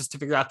that helped us to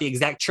figure out the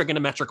exact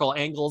trigonometrical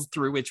angles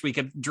through which we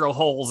could drill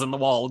holes in the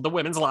wall of the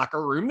women's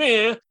locker room.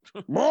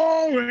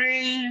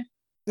 Boring.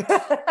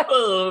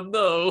 Oh,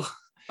 no.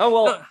 Oh,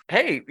 well,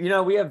 hey,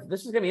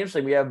 this is going to be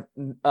interesting. We have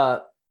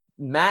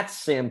Matt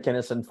Sam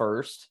Kinison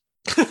first.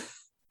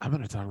 I'm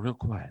going to talk real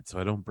quiet so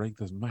I don't break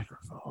this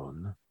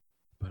microphone.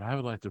 But I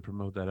would like to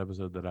promote that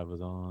episode that I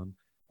was on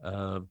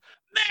of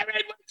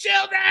Married with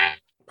Children.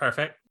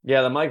 Perfect.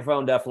 Yeah, the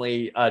microphone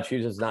definitely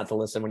chooses not to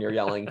listen when you're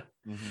yelling.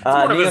 It's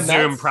more of a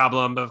Zoom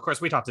problem, but of course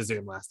we talked to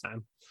Zoom last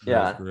time.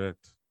 Yeah. That's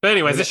correct. But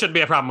anyways, this shouldn't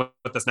be a problem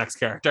with this next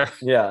character.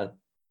 Yeah.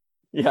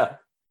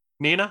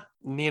 Nina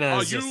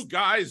Are you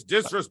guys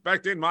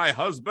disrespecting my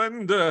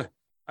husband?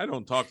 I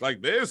don't talk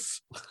like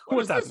this.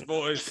 What is this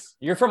voice?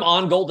 You're from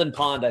On Golden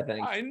Pond, I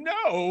think. I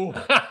know.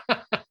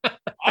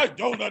 I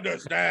don't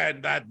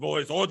understand that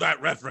voice or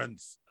that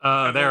reference.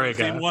 Oh, there we I've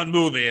go. seen one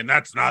movie, and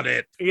that's not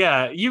it.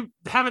 Yeah, you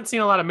haven't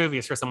seen a lot of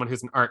movies for someone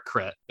who's an art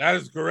crit. That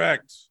is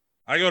correct.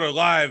 I go to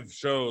live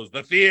shows,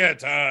 the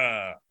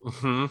theater.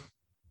 Mm-hmm.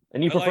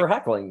 And you prefer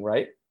heckling,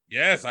 right?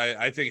 Yes,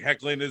 I think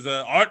heckling is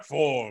an art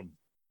form.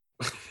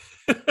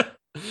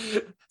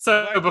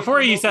 So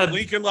before you said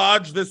Lincoln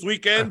Lodge this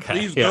weekend, Okay,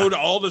 please yeah. go to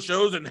all the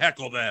shows and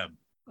heckle them.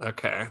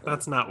 okay,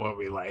 that's not what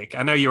we like.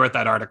 I know you wrote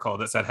that article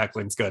that said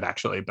heckling's good,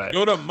 actually, but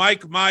Go to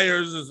Mike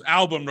Myers'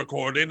 album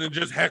recording and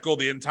just heckle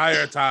the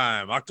entire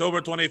time.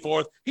 October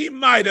 24th, he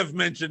might have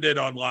mentioned it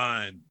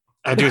online.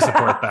 I do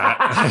support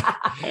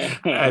that.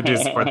 I do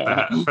support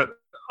that. But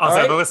also, All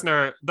right. the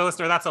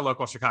listener, that's a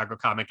local Chicago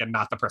comic and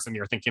not the person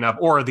you're thinking of,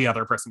 or the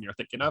other person you're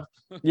thinking of.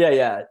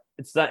 Yeah.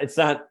 It's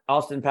not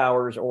Austin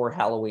Powers or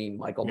Halloween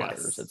Michael Yes,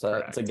 Myers. It's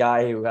correct. a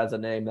guy who has a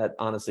name that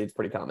honestly it's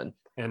pretty common.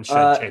 And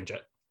should change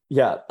it.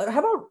 Yeah. How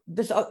about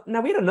this?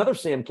 Now we had another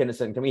Sam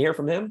Kinison. Can we hear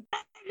from him?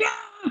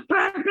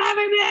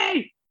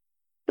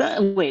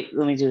 Wait,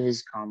 let me do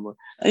his combo.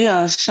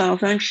 Yeah, so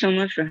thanks so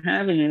much for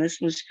having me. This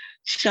was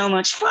so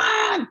much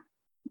fun.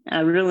 I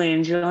really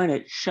enjoyed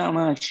it so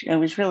much. It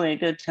was really a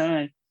good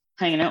time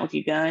hanging out with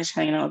you guys,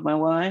 hanging out with my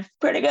wife.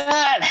 Pretty good.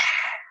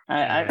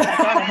 I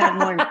thought I had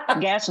more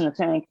gas in the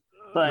tank,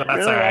 but That's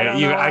really, all right. I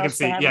don't know what I can else to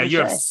see. have Yeah, to you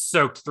have say.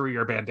 soaked through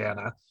your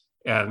bandana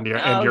and your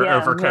Oh, your yeah,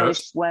 I'm overcoat. really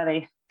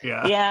sweaty.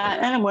 Yeah. Yeah,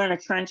 and I'm wearing a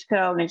trench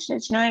coat, and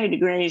it's 90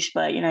 degrees,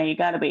 but you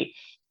gotta be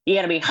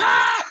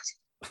hot.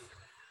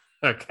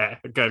 Okay.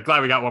 Good.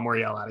 Glad we got one more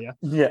yell out of you.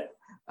 Yeah.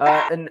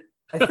 And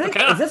I think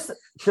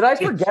should I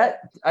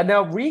forget?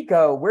 Now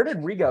Rico, where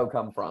did Rico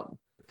come from?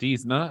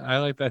 D's nut. I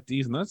like that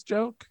D's nuts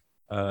joke.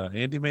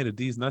 Andy made a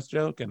D's nuts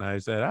joke, and I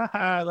said,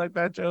 I like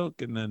that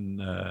joke. And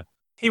then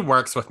He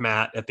works with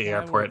Matt at the I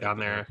airport worked at down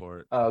the there.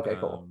 airport. Oh, okay,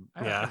 cool.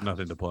 I Yeah. have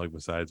nothing to plug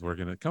besides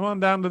working it. Come on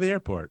down to the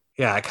airport.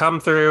 Yeah, come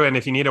through, and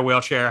if you need a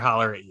wheelchair,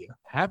 holler at you.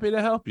 Happy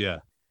to help you.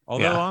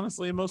 Although Yeah.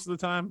 honestly, most of the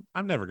time,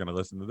 I'm never going to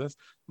listen to this.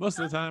 Most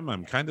of the time,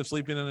 I'm kind of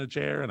sleeping in a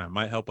chair, and I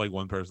might help like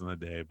one person a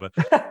day. But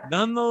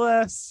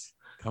nonetheless,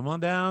 come on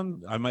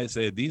down. I might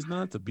say a D's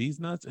nuts, a B's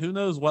nuts. Who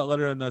knows what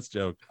letter of nuts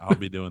joke I'll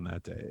be doing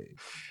that day.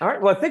 All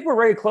right. Well, I think we're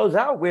ready to close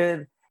out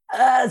with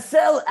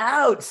sell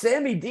out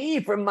Sammy D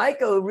from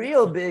Michael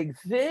Real Big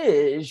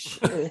Fish.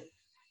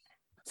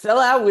 Sell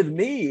out with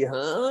me,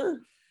 huh?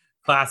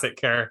 Classic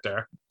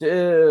character.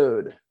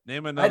 Dude.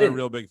 Name I another didn't-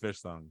 real big fish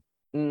song.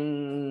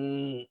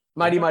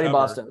 Mighty Cover.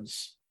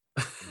 Bosstones.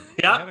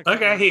 Yeah.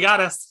 Okay. He got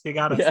us. He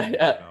got us.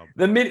 Yeah.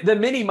 The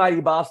mini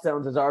Mighty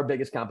Bosstones is our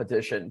biggest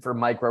competition for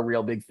micro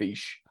Real Big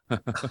Fish.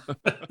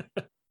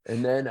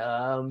 And then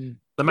The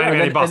Mighty and Mighty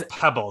then- Boss and-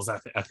 Pebbles. I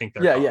think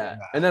they're yeah, called. yeah.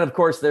 And then of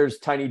course there's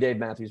Tiny Dave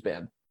Matthews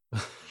Band.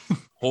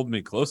 Hold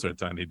Me Closer,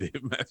 Tiny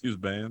Dave Matthews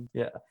Band.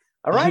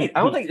 All right. I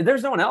don't think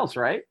there's no one else,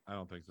 right? I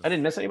don't think so. I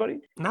didn't miss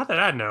anybody. Not that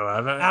I know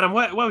of. Adam,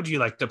 what would you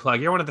like to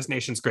plug? You're one of this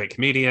nation's great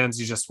comedians.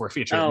 You just were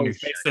featured in Oh, New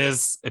sure.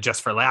 Faces,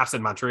 Just for Laughs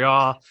in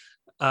Montreal.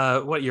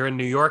 You're in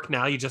New York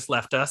now. You just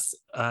left us.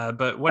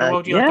 But what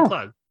would you like to yeah.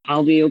 plug?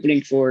 I'll be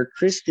opening for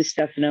Chris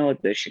DiStefano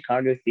at the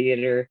Chicago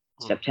Theater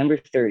September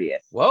 30th.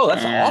 Whoa,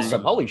 that's And-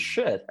 awesome. Holy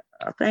shit.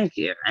 Oh, thank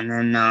you. And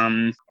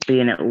then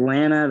be in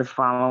Atlanta the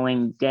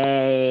following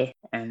day.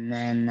 And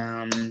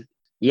then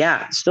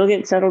still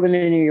getting settled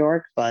into New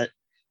York, but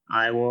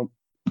I will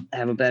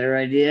have a better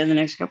idea in the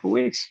next couple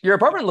weeks. Your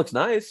apartment looks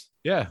nice.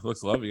 Yeah,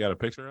 looks lovely. You got a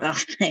picture of Oh,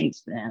 it?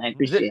 thanks, man. I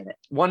appreciate it.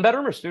 1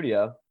 bedroom or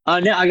studio?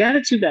 No, I got a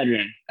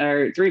 2-bedroom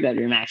or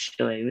 3-bedroom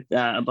actually with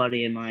a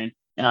buddy of mine.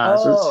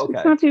 So okay.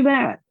 it's not too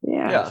bad.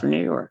 Yeah, Yeah. for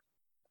New York.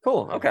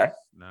 Cool. Okay.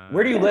 Nice.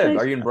 Where do you Yeah, live?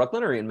 thanks, Are you in man.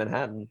 Brooklyn or are you in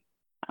Manhattan?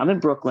 I'm in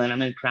Brooklyn.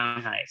 I'm in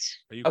Crown Heights.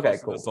 Are you Okay,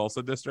 close to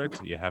the Salsa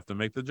District? You have to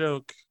make the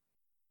joke.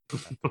 You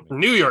have to make the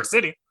New York joke.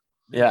 City.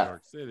 New Yeah.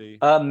 York City.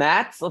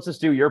 Matt, let's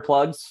just do your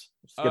plugs.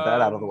 Just get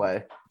that out of the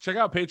way. Check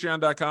out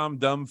patreon.com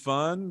dumb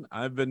fun.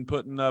 I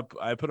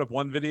put up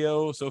one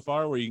video so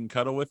far where you can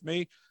cuddle with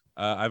me.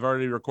 I've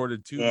already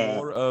recorded 2 Yeah.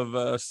 more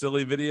of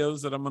silly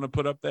videos that I'm going to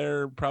put up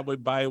there probably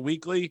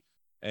bi-weekly.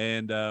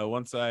 And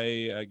once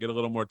I get a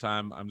little more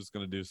time, I'm just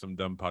going to do some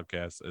dumb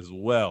podcasts as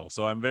well.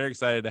 So I'm very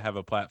excited to have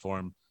a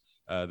platform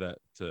that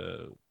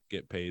to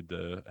get paid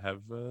to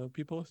have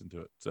people listen to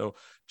it. So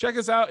check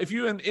us out. If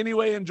you in any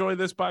way enjoy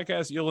this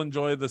podcast, you'll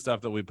enjoy the stuff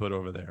that we put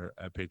over there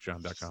at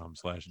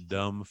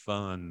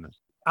patreon.com/dumbfun.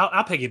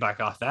 I'll piggyback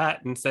off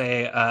that and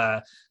say,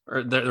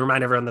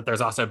 remind everyone that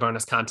there's also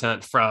bonus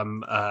content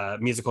from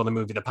Musical the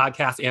Movie, the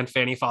podcast, and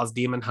Fanny Falls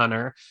Demon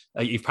Hunter.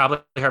 You've probably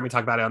heard me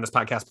talk about it on this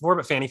podcast before,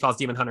 but Fanny Falls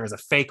Demon Hunter is a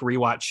fake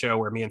rewatch show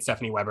where me and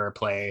Stephanie Weber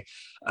play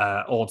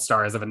old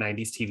stars of a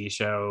 90s TV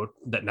show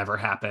that never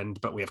happened,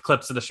 but we have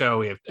clips of the show.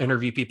 We have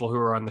interview people who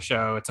are on the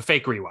show. It's a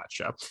fake rewatch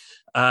show.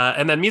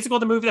 And then Musical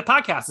the Movie, the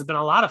podcast has been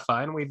a lot of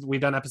fun.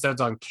 We've done episodes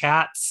on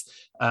Cats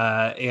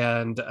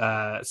and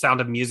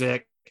Sound of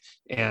Music.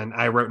 And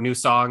I wrote new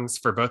songs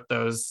for both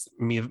those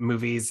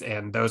movies,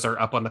 and those are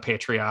up on the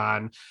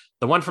Patreon.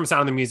 The one from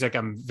Sound of the Music,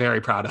 I'm very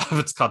proud of.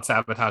 It's called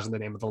Sabotage in the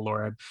Name of the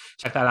Lord.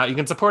 Check that out. You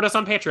can support us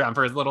on Patreon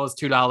for as little as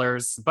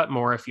 $2, but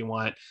more if you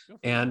want.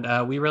 And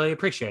we really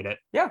appreciate it.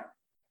 Yeah.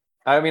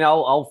 I mean,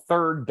 I'll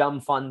third Dumb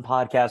Fun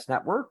Podcast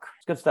Network.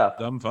 It's good stuff.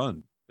 Dumb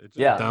fun. It's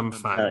Yeah. Dumb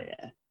fun. Oh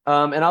yeah.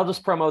 And I'll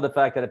just promo the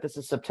fact that if this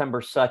is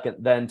September 2nd,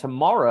 then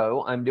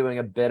tomorrow I'm doing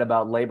a bit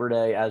about Labor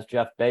Day as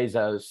Jeff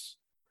Bezos.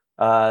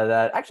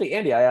 That actually,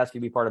 Andy, I asked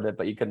you to be part of it,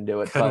 but you couldn't do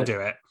it. Couldn't but, do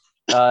it.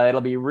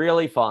 It'll be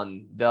really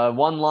fun. The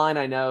one line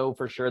I know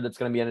for sure that's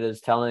going to be in it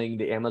is telling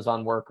the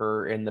Amazon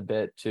worker in the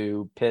bit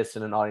to piss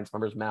in an audience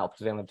member's mouth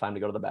because they don't have time to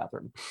go to the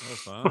bathroom. Oh,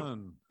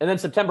 fun. And then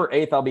September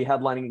 8th, I'll be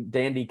headlining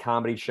Dandy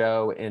Comedy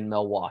Show in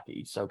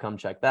Milwaukee. So come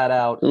check that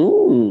out.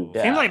 Ooh.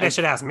 Yeah. Seems like they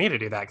should ask me to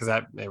do that because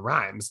it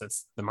rhymes.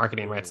 It's the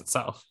marketing writes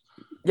itself.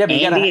 Yeah, but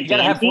you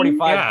gotta have 45.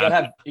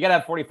 Yeah. You gotta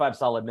have 45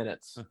 solid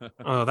minutes.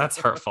 Oh, that's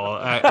hurtful.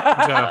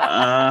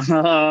 Joe.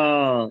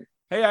 Oh.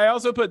 Hey, I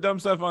also put dumb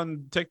stuff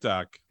on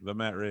TikTok, the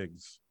Matt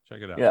Riggs.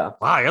 Check it out. Yeah.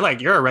 Wow,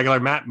 you're a regular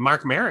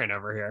Mark Maron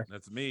over here.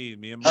 That's me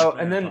and Oh, Mark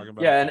and Maron then talking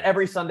about and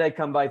every Sunday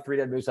come by Three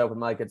Dead Moose Open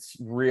Mic. It's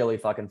really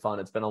fucking fun.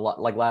 It's been a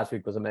lot. Like last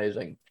week was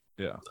amazing,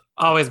 yeah.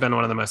 Always been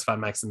one of the most fun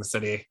mics in the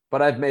city.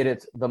 but I've made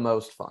it the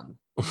most fun.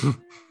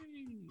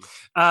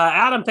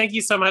 Adam, thank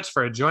you so much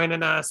for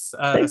joining us.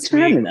 Thanks this for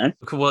week. having me, man.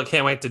 Well,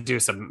 can't wait to do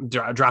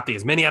drop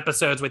these mini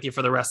episodes with you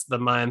for the rest of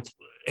the month.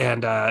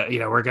 And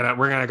we're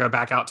gonna go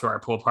back out to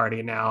our pool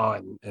party now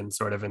and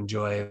sort of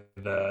enjoy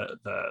the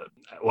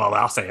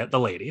I'll say it, the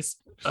ladies.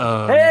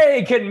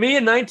 Hey, can me,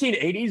 a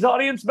 1980s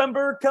audience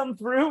member, come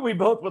through? We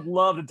both would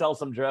love to tell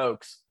some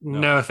jokes.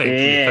 No, thank you,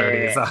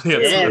 30s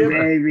audience Yeah,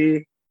 member.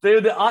 baby.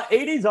 Dude, the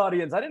 80s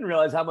audience, I didn't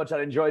realize how much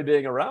I'd enjoy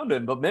being around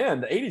him, but man,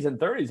 the 80s and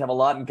 30s have a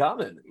lot in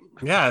common.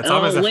 Yeah, it's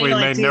almost as if we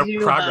made no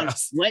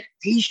progress. What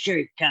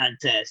t-shirt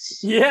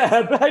contest?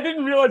 Yeah, I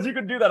didn't realize you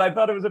could do that. I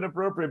thought it was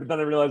inappropriate, but then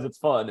I realized it's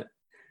fun.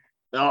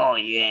 Oh,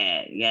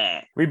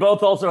 yeah. We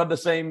both also have the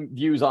same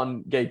views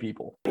on gay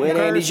people. With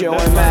Andy, Joe,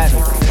 and Matt.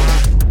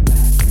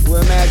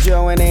 With Matt,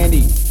 Joe, and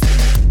Andy.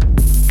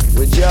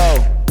 With Joe.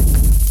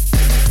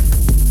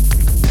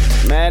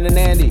 Matt and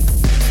Andy.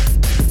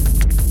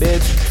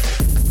 Bitch.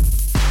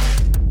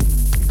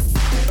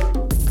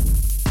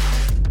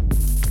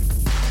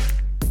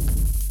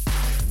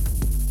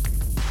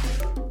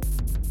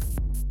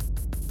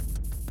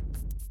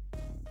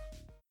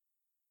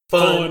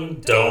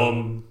 Fun,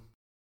 dumb.